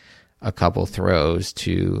make a couple throws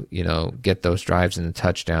to, get those drives into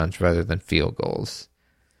touchdowns rather than field goals.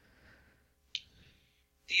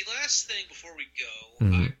 The last thing before we go,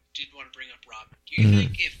 I did want to bring up Robin. Do you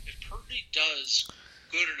think if Purdy does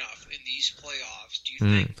good enough in these playoffs, do you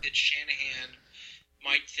think that Shanahan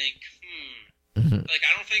might think, like,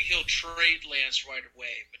 I don't think he'll trade Lance right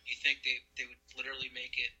away, but do you think they would literally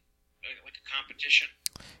make it like a competition?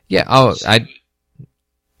 Yeah, I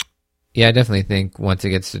definitely think once it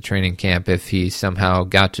gets to training camp, if he somehow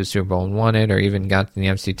got to Super Bowl and won it, or even got to the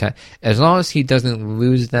NFC title, as long as he doesn't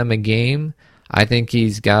lose them a game, I think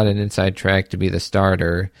he's got an inside track to be the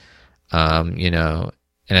starter, and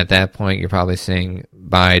at that point, you're probably saying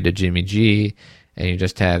bye to Jimmy G, and you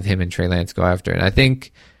just have him and Trey Lance go after it. And I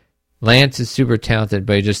think Lance is super talented,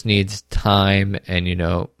 but he just needs time and,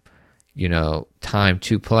 time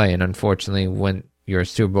to play. And unfortunately, when you're a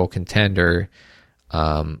Super Bowl contender,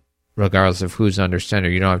 regardless of who's under center,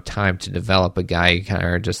 you don't have time to develop a guy. You kind of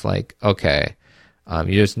are just like, okay,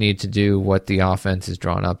 you just need to do what the offense is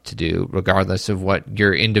drawn up to do, regardless of what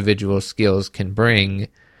your individual skills can bring.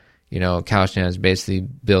 Kyle Shanahan has basically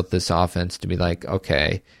built this offense to be like,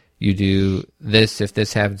 okay, you do this if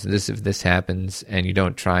this happens, this if this happens, and you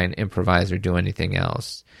don't try and improvise or do anything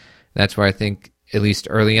else. That's where I think, at least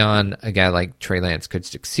early on, a guy like Trey Lance could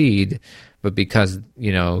succeed, but because,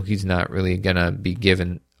 he's not really going to be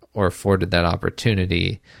given or afforded that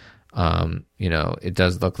opportunity, it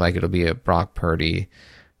does look like it'll be a Brock Purdy,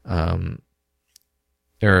 or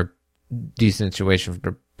a decent situation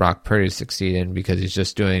for Brock Purdy to succeed in, because he's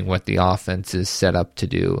just doing what the offense is set up to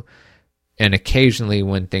do. And occasionally,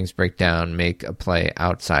 when things break down, make a play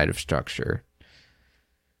outside of structure.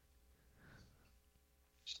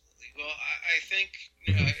 Absolutely. Well, I think,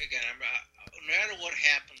 again, no matter what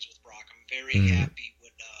happens with Brock, I'm very happy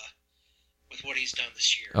with what he's done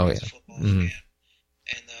this year as a football fan.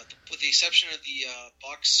 And with the exception of the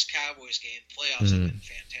Bucs-Cowboys game, playoffs have been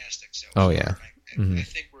fantastic so far. Yeah. I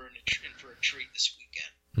think we're in for a treat this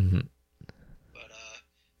weekend. But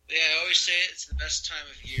I always say it's the best time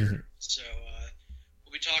of year. So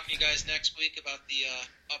we'll be talking to you guys next week about the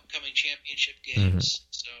upcoming championship games.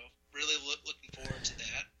 So really looking forward to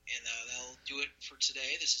that. And that'll do it for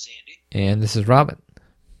today. This is Andy. And this is Robin.